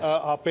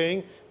 are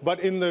paying. But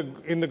in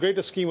the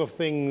greater scheme of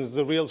things,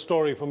 the real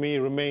story for me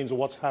remains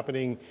what's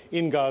happening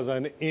in Gaza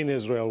and in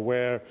Israel,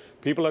 where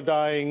people are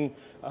dying,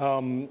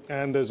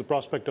 and there's a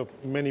prospect of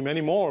many, many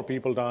more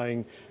people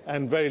dying,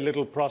 and very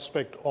little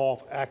prospect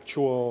of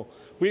actual.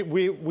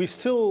 We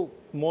still,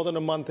 more than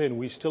a month in,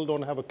 we still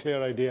don't have a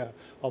clear idea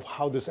of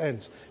how this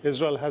ends.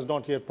 Israel has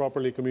not yet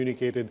properly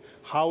communicated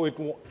how it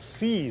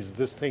sees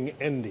this thing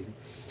ending.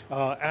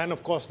 And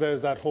of course,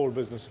 there's that whole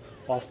business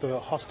of the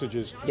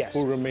hostages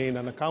who remain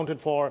unaccounted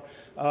for.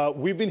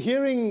 We've been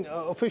hearing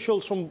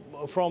officials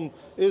from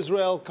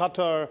Israel,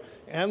 Qatar,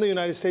 and the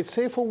United States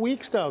say for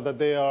weeks now that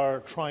they are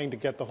trying to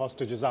get the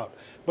hostages out.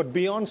 But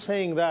beyond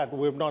saying that,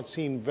 we've not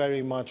seen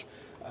very much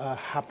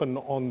happen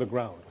on the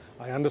ground.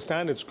 I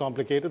understand it's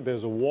complicated.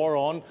 There's a war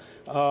on,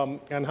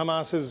 and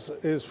Hamas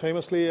is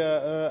famously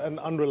an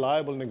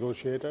unreliable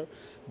negotiator.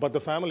 But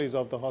the families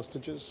of the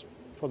hostages,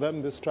 for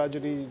them, this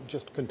tragedy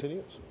just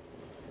continues.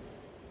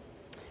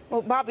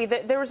 Well, Bobby,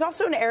 there was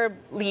also an Arab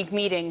League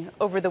meeting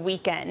over the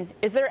weekend.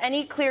 Is there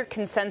any clear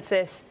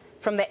consensus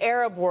from the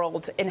Arab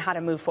world in how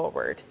to move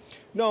forward?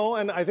 No,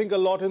 and I think a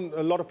lot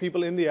of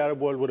people in the Arab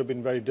world would have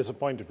been very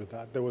disappointed with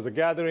that. There was a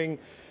gathering.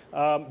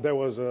 There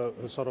was a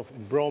sort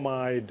of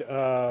bromide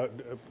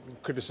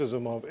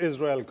criticism of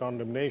Israel,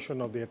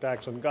 condemnation of the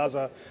attacks on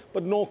Gaza,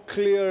 but no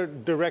clear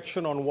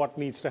direction on what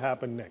needs to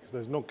happen next.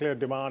 There's no clear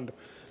demand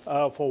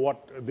for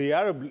what the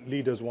Arab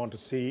leaders want to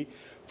see.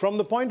 From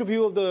the point of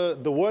view of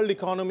the world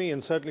economy,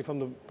 and certainly from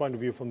the point of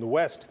view from the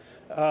West,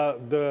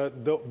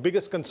 the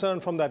biggest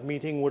concern from that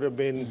meeting would have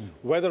been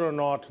whether or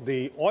not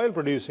the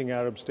oil-producing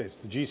Arab states,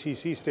 the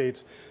GCC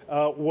states,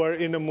 were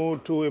in a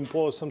mood to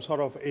impose some sort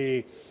of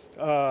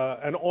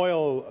an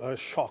oil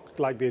shock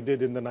like they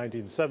did in the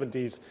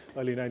 1970s,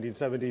 early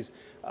 1970s.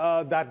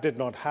 That did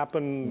not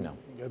happen. No.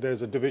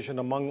 There's a division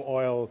among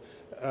oil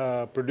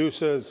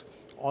producers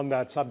on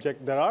that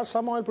subject. There are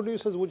some oil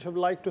producers which have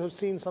liked to have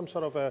seen some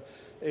sort of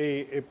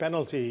a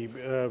penalty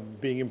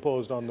being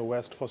imposed on the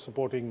West for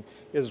supporting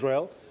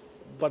Israel,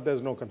 but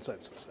there's no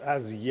consensus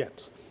as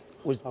yet.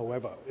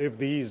 However, if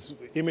these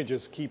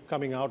images keep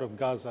coming out of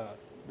Gaza,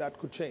 that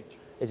could change.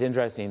 It's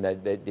interesting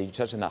that you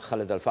touched on that.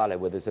 Khaled Al-Faleh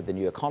with us at the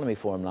New Economy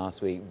Forum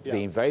last week,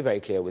 being very, very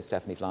clear with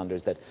Stephanie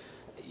Flanders that,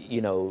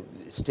 you know,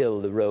 still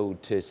the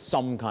road to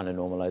some kind of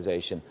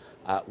normalization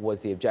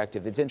was the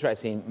objective. It's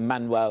interesting,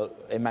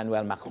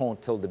 Emmanuel Macron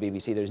told the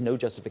BBC there's no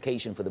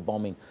justification for the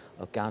bombing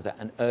of Gaza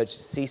and urged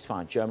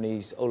ceasefire.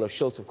 Germany's Olaf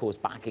Scholz, of course,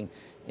 backing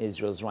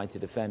Israel's right to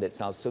defend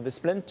itself. So the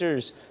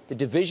splinters, the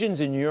divisions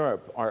in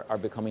Europe are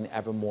becoming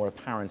ever more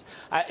apparent.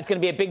 It's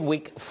going to be a big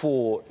week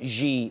for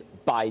Xi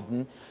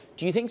Biden.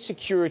 Do you think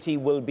security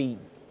will be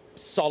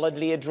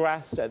solidly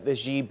addressed at the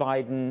Xi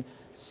Biden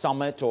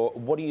summit, or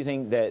what do you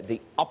think the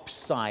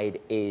upside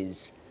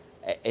is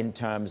in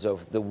terms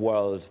of the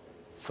world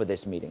for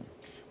this meeting?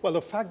 Well,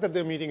 the fact that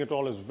they're meeting at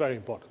all is very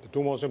important. The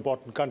two most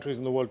important countries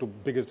in the world, two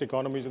biggest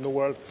economies in the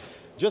world.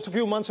 Just a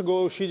few months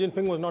ago, Xi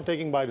Jinping was not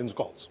taking Biden's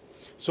calls.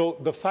 So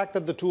the fact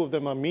that the two of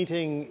them are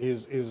meeting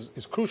is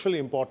crucially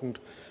important.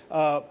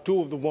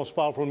 Two of the most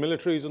powerful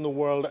militaries in the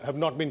world have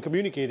not been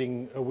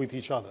communicating with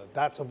each other.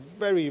 That's a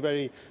very,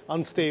 very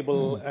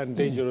unstable and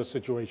dangerous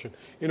situation.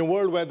 In a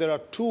world where there are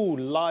two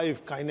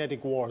live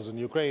kinetic wars in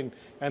Ukraine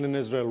and in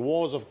Israel,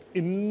 wars of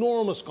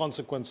enormous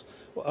consequence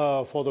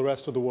for the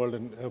rest of the world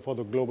and for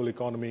the global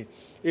economy,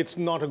 it's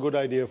not a good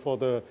idea for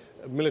the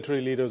military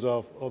leaders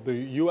of the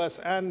US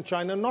and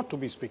China not to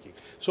be speaking.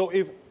 So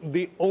if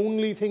the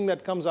only thing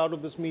that comes out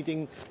of this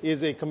meeting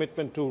is a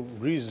commitment to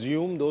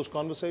resume those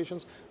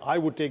conversations, I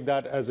would take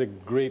that as a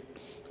great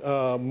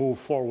move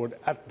forward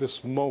at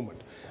this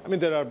moment. I mean,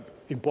 there are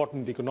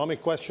important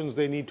economic questions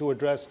they need to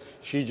address.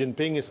 Xi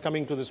Jinping is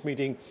coming to this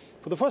meeting.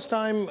 For the first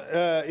time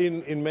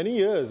in many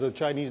years, a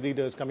Chinese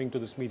leader is coming to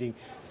this meeting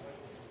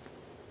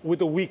with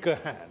a weaker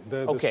hand,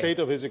 the state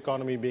of his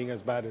economy being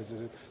as bad as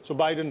it is. So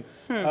Biden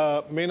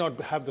may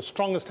not have the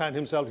strongest hand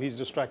himself. He's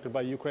distracted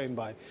by Ukraine,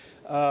 by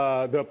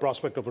the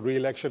prospect of a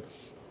re-election,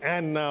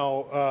 and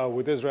now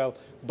with Israel.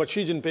 But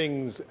Xi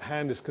Jinping's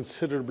hand is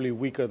considerably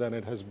weaker than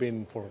it has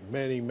been for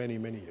many, many,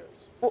 many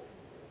years. Well,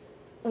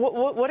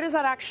 what does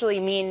that actually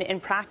mean in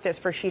practice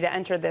for Xi to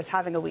enter this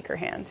having a weaker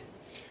hand?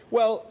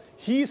 Well,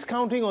 he's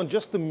counting on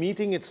just the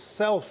meeting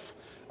itself.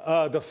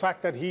 The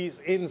fact that he's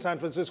in San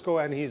Francisco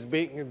and he's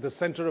being the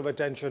center of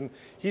attention,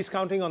 he's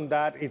counting on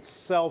that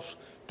itself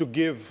to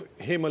give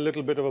him a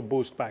little bit of a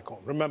boost back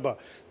home. Remember,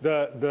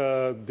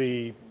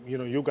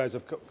 you guys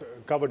have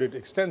covered it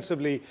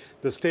extensively.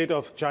 The state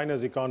of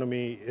China's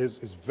economy is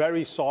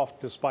very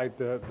soft despite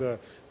the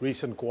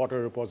recent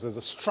quarter reports. There's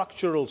a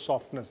structural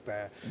softness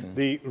there.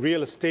 The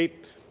real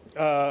estate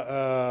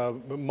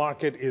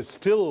market is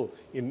still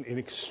in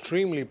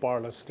extremely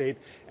parlous state.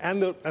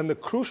 And the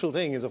crucial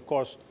thing is, of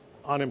course,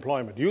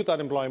 unemployment, youth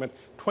unemployment,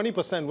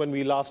 20% when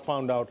we last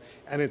found out.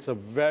 And it's a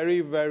very,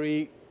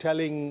 very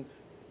telling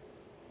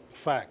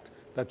fact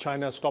that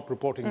China stopped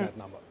reporting that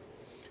number.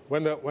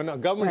 When a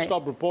government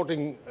stopped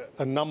reporting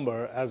a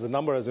number as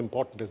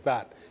important as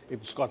that,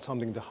 it's got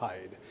something to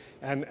hide.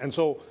 And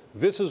so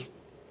this is,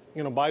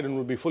 Biden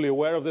will be fully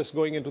aware of this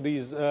going into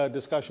these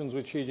discussions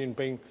with Xi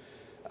Jinping.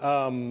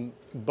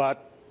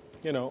 But,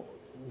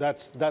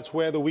 that's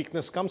where the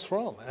weakness comes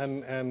from.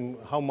 And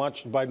how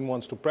much Biden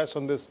wants to press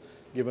on this,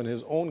 given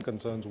his own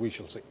concerns, we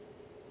shall see.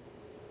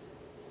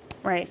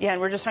 Right. Yeah.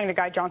 And we're just talking to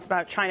Guy Johnson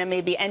about China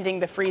maybe ending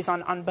the freeze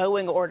on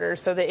Boeing orders.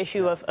 So the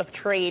issue of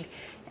trade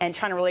and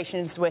China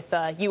relations with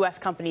U.S.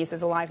 companies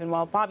is alive and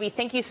well. Bobby,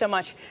 thank you so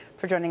much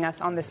for joining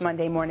us on this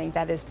Monday morning.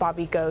 That is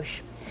Bobby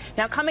Ghosh.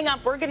 Now, coming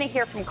up, we're going to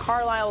hear from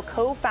Carlyle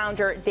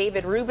co-founder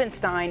David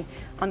Rubenstein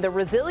on the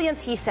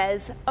resilience, he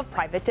says, of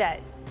private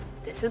debt.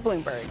 This is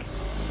Bloomberg.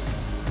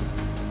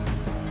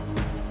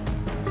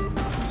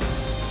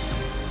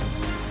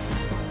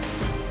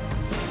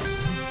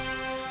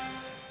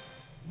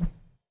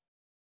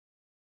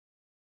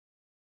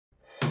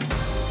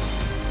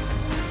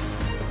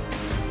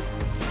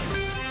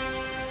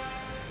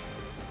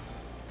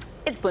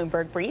 It's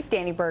Bloomberg Brief.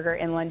 Danny Berger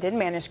in London,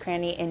 Manish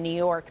Cranny in New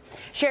York.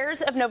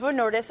 Shares of Novo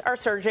Nordisk are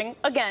surging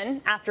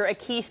again after a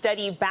key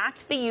study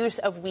backed the use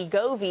of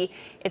Wegovy,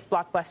 its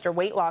blockbuster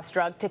weight loss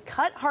drug, to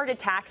cut heart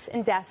attacks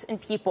and deaths in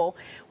people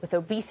with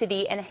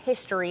obesity and a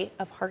history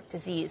of heart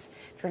disease.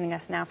 Joining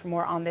us now for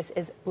more on this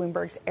is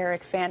Bloomberg's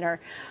Eric Fanner.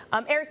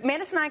 Eric,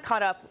 Manis and I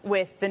caught up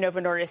with the Novo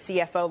Nordisk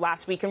CFO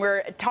last week, and we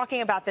were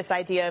talking about this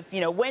idea of,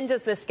 when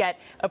does this get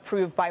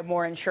approved by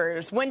more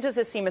insurers? When does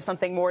this seem as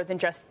something more than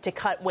just to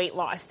cut weight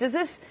loss? Does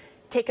this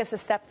take us a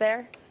step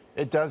there?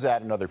 It does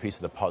add another piece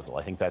of the puzzle.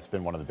 I think that's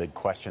been one of the big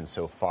questions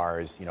so far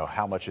is,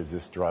 how much is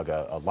this drug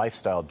a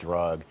lifestyle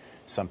drug,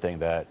 something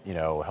that,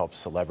 helps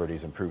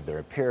celebrities improve their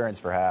appearance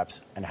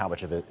perhaps, and how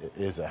much of it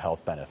is a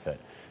health benefit.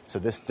 So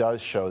this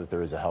does show that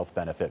there is a health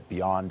benefit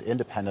beyond,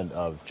 independent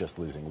of just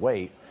losing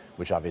weight,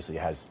 which obviously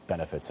has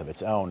benefits of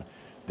its own.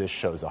 This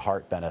shows a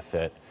heart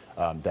benefit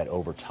that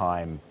over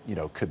time,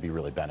 could be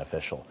really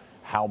beneficial.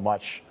 How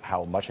much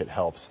it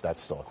helps,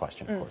 that's still a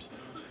question, of course.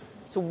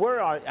 So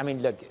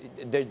look,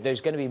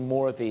 there's going to be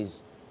more of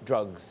these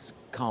drugs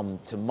come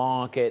to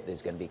market.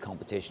 There's going to be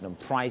competition on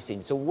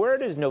pricing. So where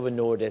does Novo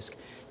Nordisk,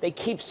 they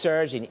keep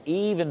surging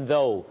even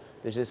though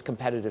there's this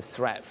competitive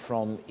threat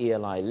from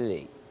Eli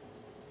Lilly?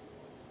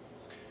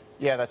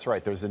 Yeah, that's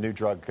right. There's a new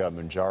drug,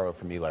 Mounjaro,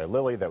 from Eli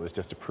Lilly that was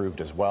just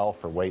approved as well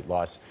for weight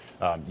loss.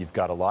 You've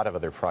got a lot of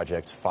other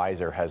projects.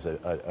 Pfizer has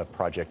a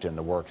project in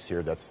the works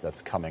here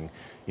that's coming,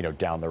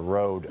 down the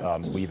road.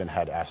 We even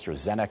had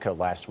AstraZeneca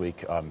last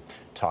week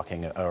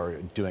talking or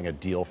doing a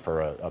deal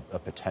for a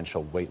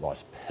potential weight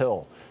loss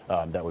pill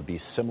that would be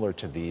similar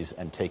to these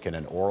and taken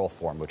in oral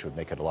form, which would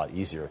make it a lot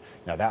easier.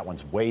 Now, that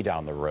one's way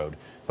down the road,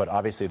 but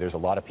obviously there's a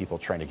lot of people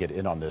trying to get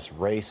in on this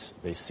race.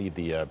 They see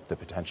the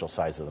potential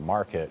size of the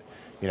market,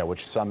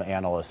 which some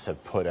analysts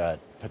have put at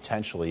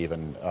potentially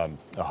even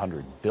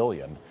 $100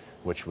 billion,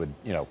 which would,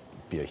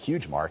 be a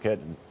huge market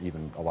and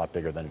even a lot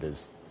bigger than it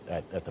is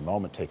at the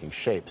moment taking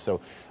shape.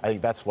 So I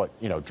think that's what,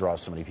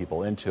 draws so many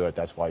people into it.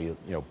 That's why,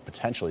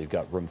 potentially you've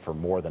got room for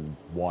more than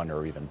one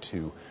or even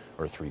two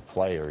or three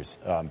players.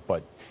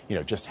 But,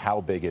 just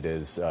how big it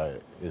is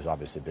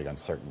obviously big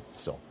uncertain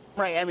still.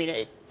 Right. I mean,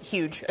 a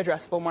huge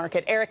addressable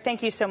market. Eric,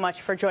 thank you so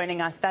much for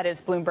joining us. That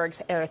is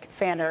Bloomberg's Eric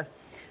Fanner.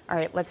 All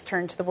right, let's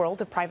turn to the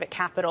world of private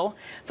capital.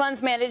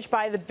 Funds managed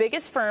by the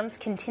biggest firms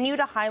continue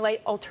to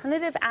highlight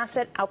alternative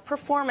asset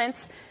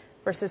outperformance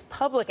versus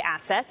public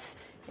assets.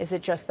 Is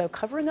it just, though,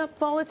 covering up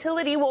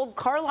volatility? Well,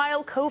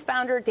 Carlyle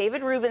co-founder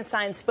David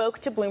Rubenstein spoke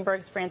to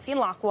Bloomberg's Francine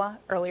Lacqua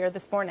earlier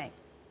this morning.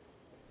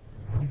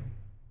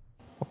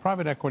 Well,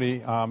 private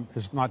equity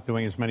is not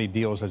doing as many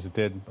deals as it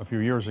did a few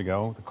years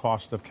ago. The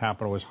cost of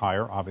capital is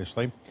higher,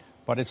 obviously,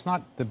 but it's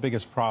not the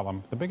biggest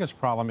problem. The biggest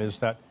problem is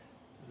that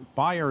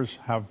buyers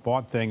have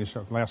bought things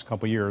the last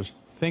couple of years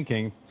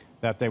thinking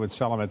that they would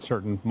sell them at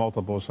certain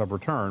multiples of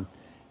return.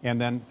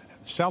 And then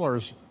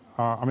sellers,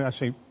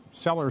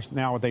 sellers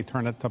now, they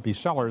turn out to be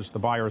sellers, the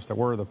buyers that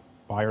were the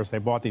buyers, they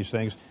bought these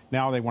things,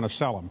 now they want to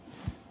sell them.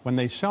 When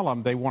they sell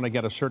them, they want to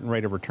get a certain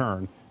rate of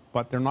return,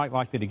 but they're not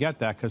likely to get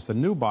that because the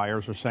new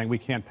buyers are saying we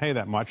can't pay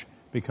that much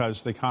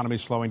because the economy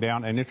is slowing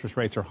down and interest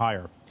rates are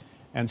higher.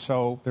 And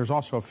so there's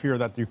also a fear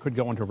that you could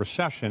go into a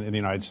recession in the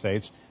United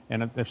States,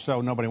 and if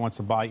so, nobody wants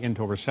to buy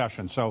into a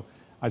recession. So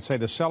I'd say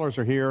the sellers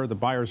are here, the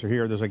buyers are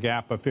here. There's a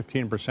gap of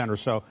 15% or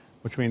so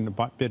between the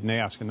bid and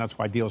ask, and that's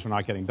why deals are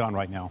not getting done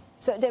right now.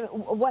 So, David,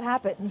 what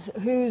happens?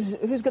 Who's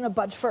going to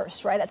budge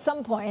first, right? At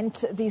some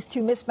point, these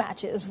two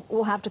mismatches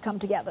will have to come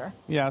together.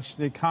 Yes,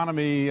 the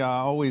economy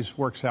always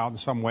works out in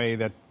some way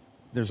that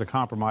there's a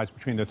compromise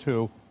between the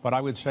two. But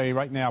I would say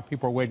right now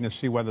people are waiting to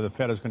see whether the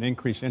Fed is going to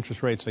increase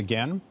interest rates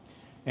again.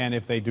 And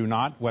if they do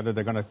not, whether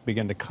they're going to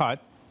begin to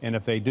cut. And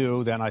if they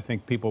do, then I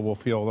think people will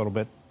feel a little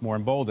bit more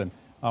emboldened.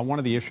 One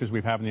of the issues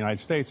we have in the United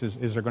States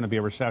is there going to be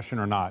a recession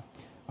or not?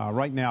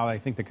 Right now, I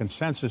think the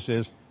consensus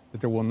is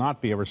that there will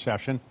not be a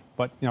recession.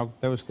 But,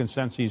 those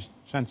consensus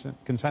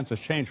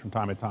change from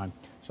time to time.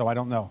 So I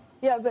don't know.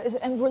 Yeah,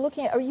 and we're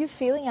looking at, are you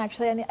feeling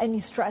actually any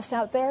stress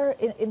out there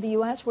in the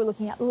U.S.? We're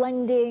looking at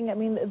lending. I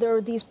mean, there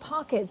are these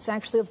pockets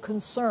actually of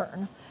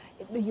concern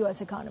in the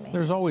U.S. economy.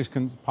 There's always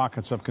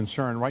pockets of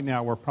concern. Right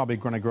now, we're probably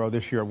going to grow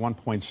this year at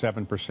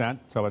 1.7%.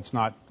 So it's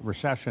not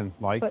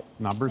recession-like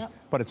numbers,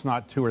 but it's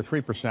not 2 or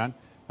 3%.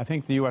 I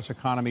think the U.S.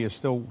 economy is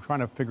still trying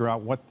to figure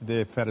out what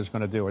the Fed is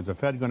going to do. Is the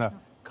Fed going to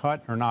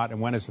cut or not,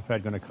 and when is the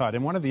Fed going to cut?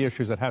 And one of the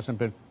issues that hasn't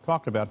been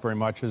talked about very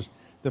much is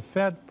the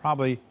Fed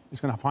probably is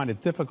going to find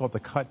it difficult to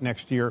cut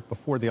next year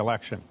before the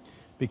election.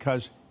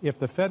 Because if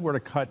the Fed were to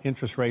cut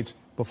interest rates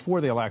before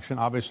the election,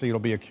 obviously it'll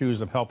be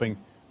accused of helping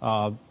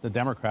the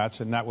Democrats,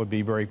 and that would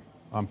be very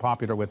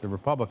unpopular with the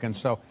Republicans.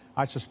 So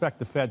I suspect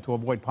the Fed, to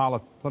avoid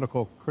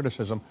political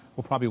criticism,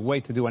 will probably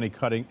wait to do any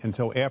cutting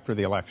until after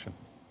the election.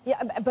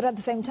 Yeah, but at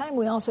the same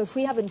time, if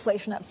we have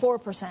inflation at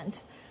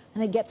 4%,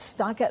 and it gets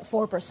stuck at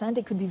 4%,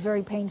 it could be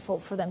very painful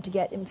for them to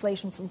get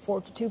inflation from 4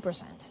 to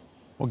 2%.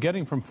 Well,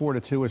 getting from 4 to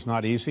 2 is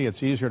not easy.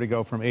 It's easier to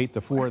go from 8 to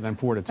 4 than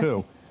 4 to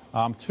 2.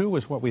 2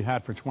 is what we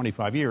had for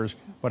 25 years,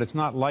 but it's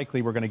not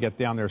likely we're going to get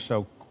down there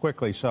so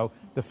quickly. So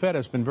the Fed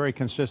has been very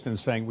consistent in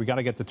saying we got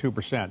to get to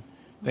 2%.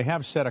 They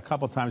have said a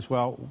couple of times,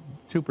 well,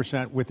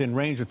 2% within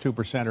range of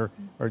 2%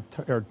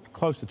 or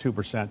close to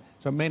 2%.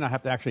 So it may not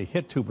have to actually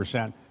hit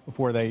 2%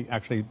 before they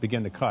actually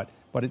begin to cut.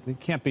 But it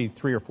can't be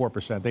 3 or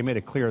 4%. They made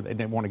it clear they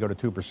didn't want to go to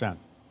 2%.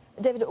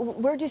 David,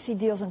 where do you see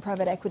deals in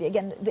private equity?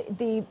 Again,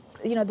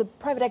 the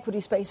private equity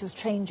space is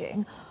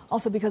changing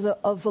also because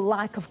of the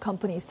lack of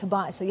companies to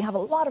buy. So you have a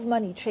lot of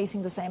money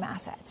chasing the same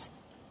assets.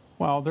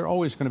 Well, there are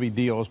always going to be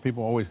deals.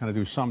 People are always going to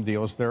do some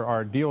deals. There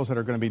are deals that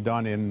are going to be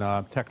done in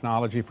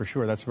technology, for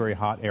sure. That's a very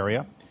hot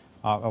area.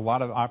 A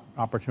lot of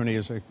opportunity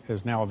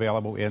is now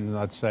available in,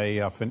 let's say,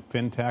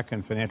 fintech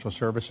and financial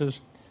services.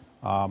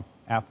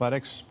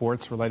 Athletics,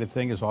 sports-related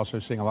thing is also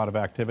seeing a lot of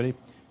activity.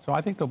 So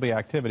I think there'll be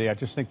activity. I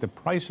just think the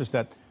prices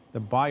that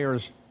the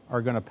buyers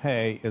are going to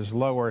pay is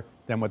lower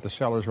than what the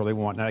sellers really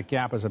want. Now, that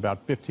gap is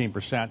about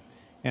 15%, and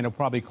it'll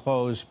probably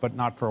close, but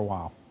not for a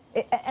while.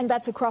 And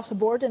that's across the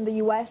board in the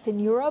U.S., in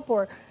Europe,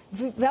 or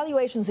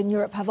valuations in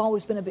Europe have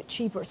always been a bit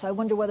cheaper. So I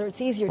wonder whether it's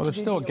easier to do. Well, there's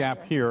still a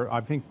gap here.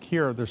 I think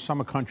here there's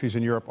some countries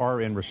in Europe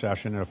are in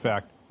recession, in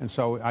effect. And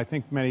so I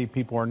think many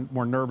people are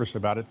more nervous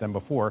about it than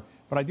before.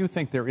 But I do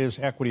think there is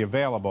equity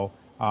available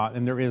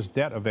and there is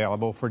debt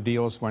available for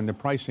deals when the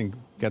pricing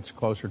gets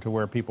closer to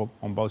where people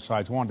on both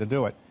sides want to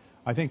do it.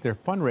 I think their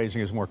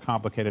fundraising is more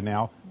complicated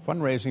now.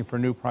 Fundraising for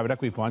new private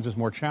equity funds is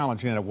more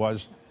challenging than it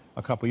was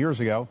a couple years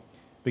ago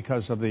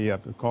because of the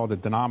called the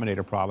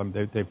denominator problem.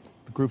 The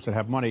groups that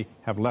have money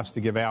have less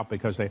to give out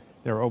because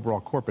their overall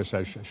corpus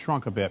has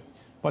shrunk a bit.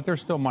 But there's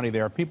still money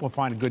there. People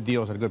find good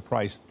deals at a good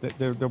price.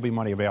 There'll be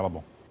money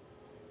available.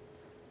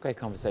 Great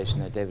conversation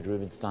there, David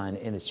Rubenstein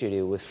in the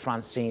studio with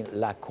Francine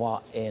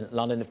Lacqua in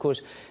London. Of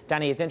course,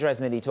 Danny, it's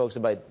interesting that he talks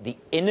about the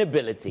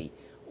inability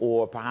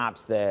or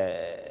perhaps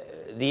the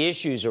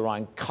issues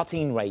around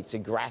cutting rates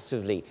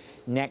aggressively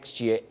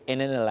next year in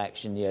an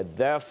election year.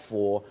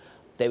 Therefore,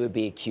 they would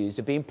be accused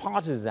of being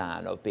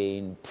partisan, of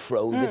being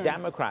pro the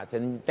Democrats.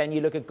 And then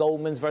you look at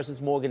Goldman's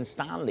versus Morgan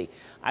Stanley.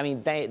 I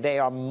mean, they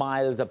are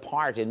miles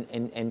apart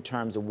in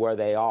terms of where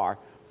they are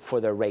for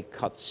their rate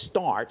cut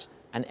start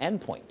and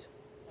end point.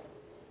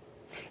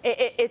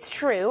 It's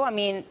true. I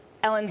mean,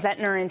 Ellen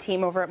Zentner and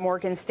team over at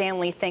Morgan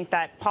Stanley think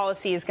that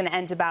policy is going to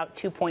end about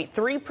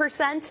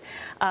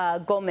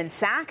 2.3%. Goldman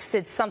Sachs,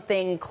 it's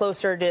something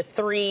closer to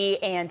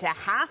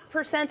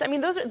 3.5%. I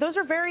mean, those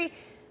are very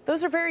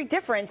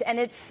different, and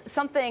it's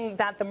something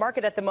that the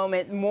market at the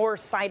moment more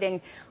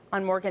citing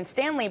on Morgan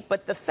Stanley.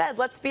 But the Fed,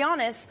 let's be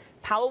honest,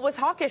 Powell was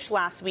hawkish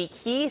last week.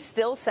 He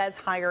still says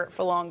higher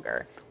for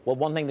longer. Well,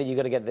 one thing that you've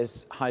got to get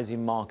this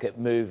housing market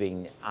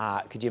moving.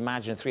 Could you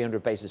imagine a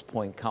 300 basis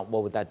point cut?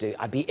 What would that do?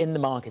 I'd be in the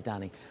market,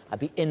 Danny. I'd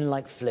be in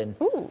like Flynn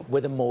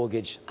with a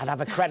mortgage. I'd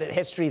have a credit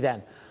history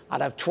then.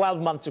 I'd have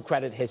 12 months of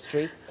credit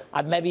history.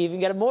 I'd maybe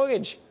even get a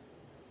mortgage.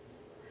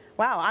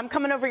 Wow, I'm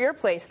coming over your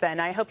place then.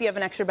 I hope you have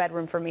an extra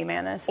bedroom for me,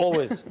 Manus.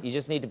 Always. You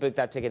just need to book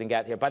that ticket and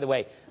get here. By the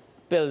way,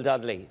 Bill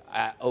Dudley,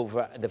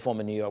 over the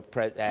former New York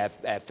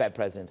Fed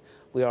president,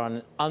 we are on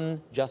an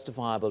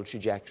unjustifiable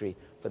trajectory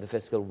for the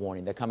fiscal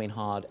warning. They're coming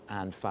hard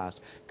and fast.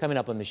 Coming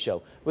up on the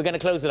show, we're going to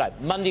close it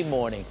out Monday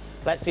morning.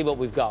 Let's see what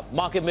we've got.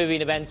 Market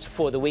moving events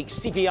for the week.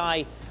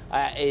 CPI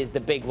is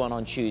the big one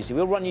on Tuesday.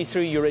 We'll run you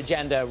through your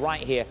agenda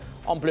right here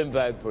on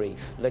Bloomberg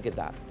Brief. Look at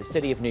that. The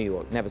city of New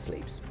York never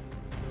sleeps.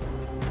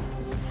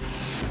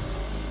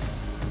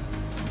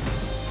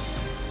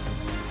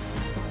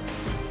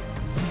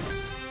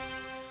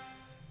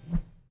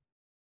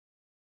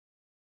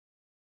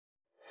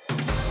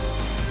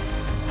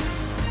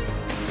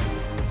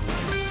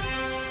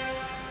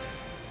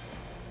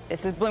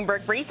 This is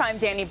Bloomberg Brief. I'm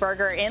Danny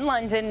Berger in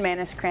London.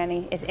 Manus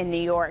Cranny is in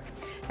New York.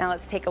 Now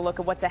let's take a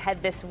look at what's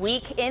ahead this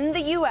week. In the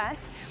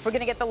U.S., we're going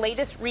to get the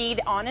latest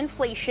read on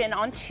inflation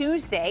on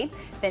Tuesday,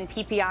 then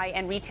PPI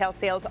and retail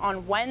sales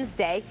on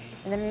Wednesday,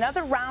 and then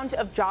another round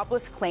of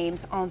jobless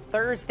claims on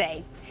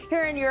Thursday.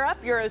 Here in Europe,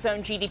 Eurozone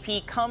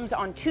GDP comes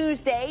on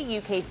Tuesday,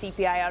 UK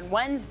CPI on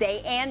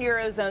Wednesday, and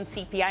Eurozone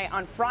CPI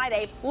on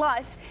Friday.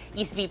 Plus,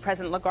 ECB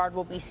President Lagarde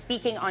will be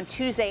speaking on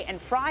Tuesday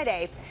and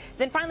Friday.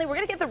 Then finally, we're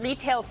going to get the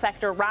retail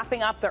sector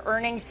wrapping up the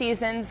earnings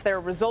seasons, their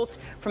results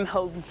from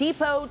Home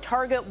Depot,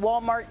 Target,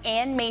 Walmart,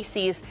 and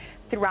Macy's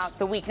throughout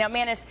the week. Now,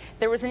 Manus,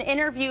 there was an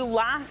interview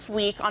last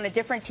week on a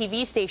different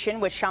TV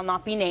station, which shall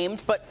not be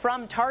named, but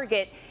from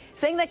Target,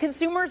 saying that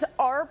consumers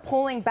are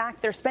pulling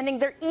back their spending.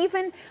 They're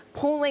even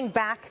pulling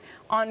back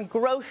on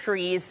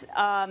groceries.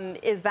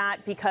 Is that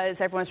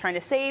because everyone's trying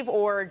to save,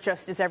 or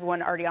just is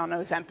everyone already on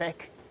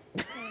Ozempic?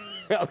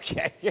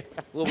 Okay.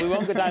 Well, we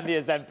won't go down the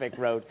Ozempic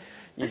road.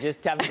 You're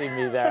just tempting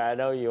me there. I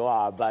know you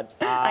are. But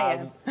I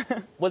am.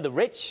 Well, the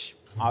rich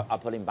are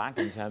pulling back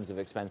in terms of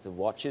expensive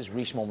watches.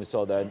 Richemont, we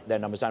saw their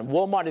numbers down.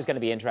 Walmart is going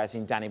to be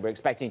interesting, Danny. We're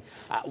expecting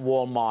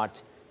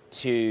Walmart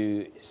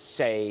to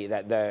say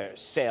that their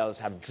sales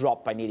have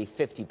dropped by nearly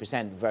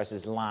 50%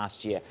 versus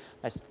last year.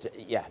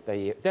 Yeah,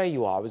 there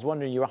you are. I was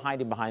wondering, you were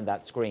hiding behind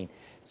that screen.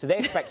 So they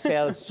expect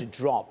sales to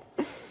drop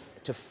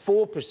to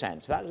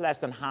 4%. So that's less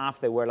than half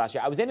they were last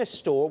year. I was in a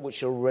store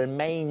which will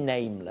remain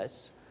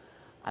nameless,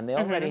 and they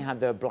already had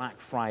their Black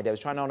Friday. I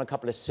was trying on a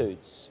couple of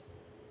suits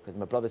because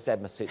my brother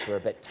said my suits were a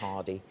bit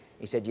tardy.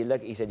 He said, you're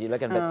looking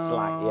a bit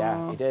slack.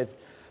 Yeah, he did.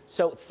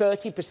 So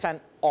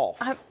 30%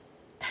 off.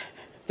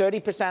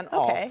 30%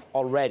 off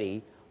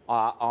already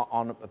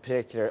on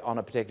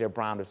a particular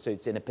brand of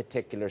suits in a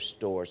particular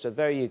store. So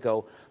there you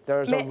go.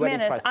 There's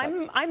already price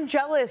cuts. I'm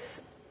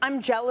jealous. I'm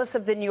jealous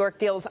of the New York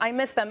deals. I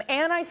miss them.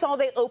 And I saw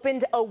they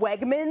opened a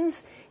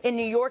Wegmans in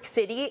New York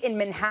City, in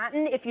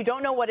Manhattan. If you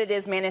don't know what it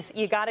is, Manus,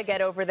 you got to get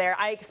over there.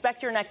 I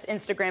expect your next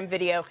Instagram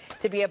video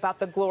to be about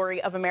the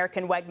glory of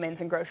American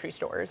Wegmans and grocery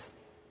stores.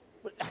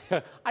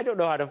 I don't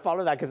know how to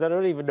follow that because I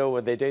don't even know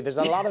what they do. There's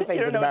a lot of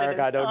things in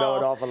America I don't know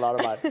an awful lot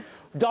about.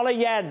 Dollar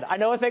yen, I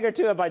know a thing or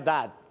two about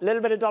that. A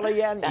little bit of dollar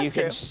yen. You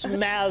can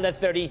smell the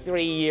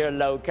 33-year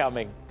low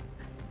coming.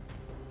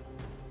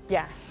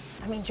 Yeah.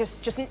 I mean,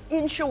 just an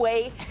inch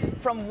away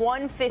from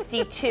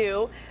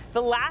 152.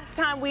 The last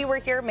time we were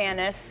here,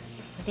 Manus,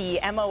 the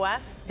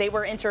MOF, they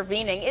were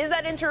intervening. Is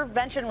that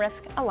intervention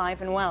risk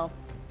alive and well?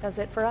 That's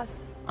it for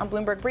us on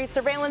Bloomberg Brief.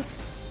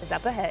 Surveillance is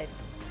up ahead.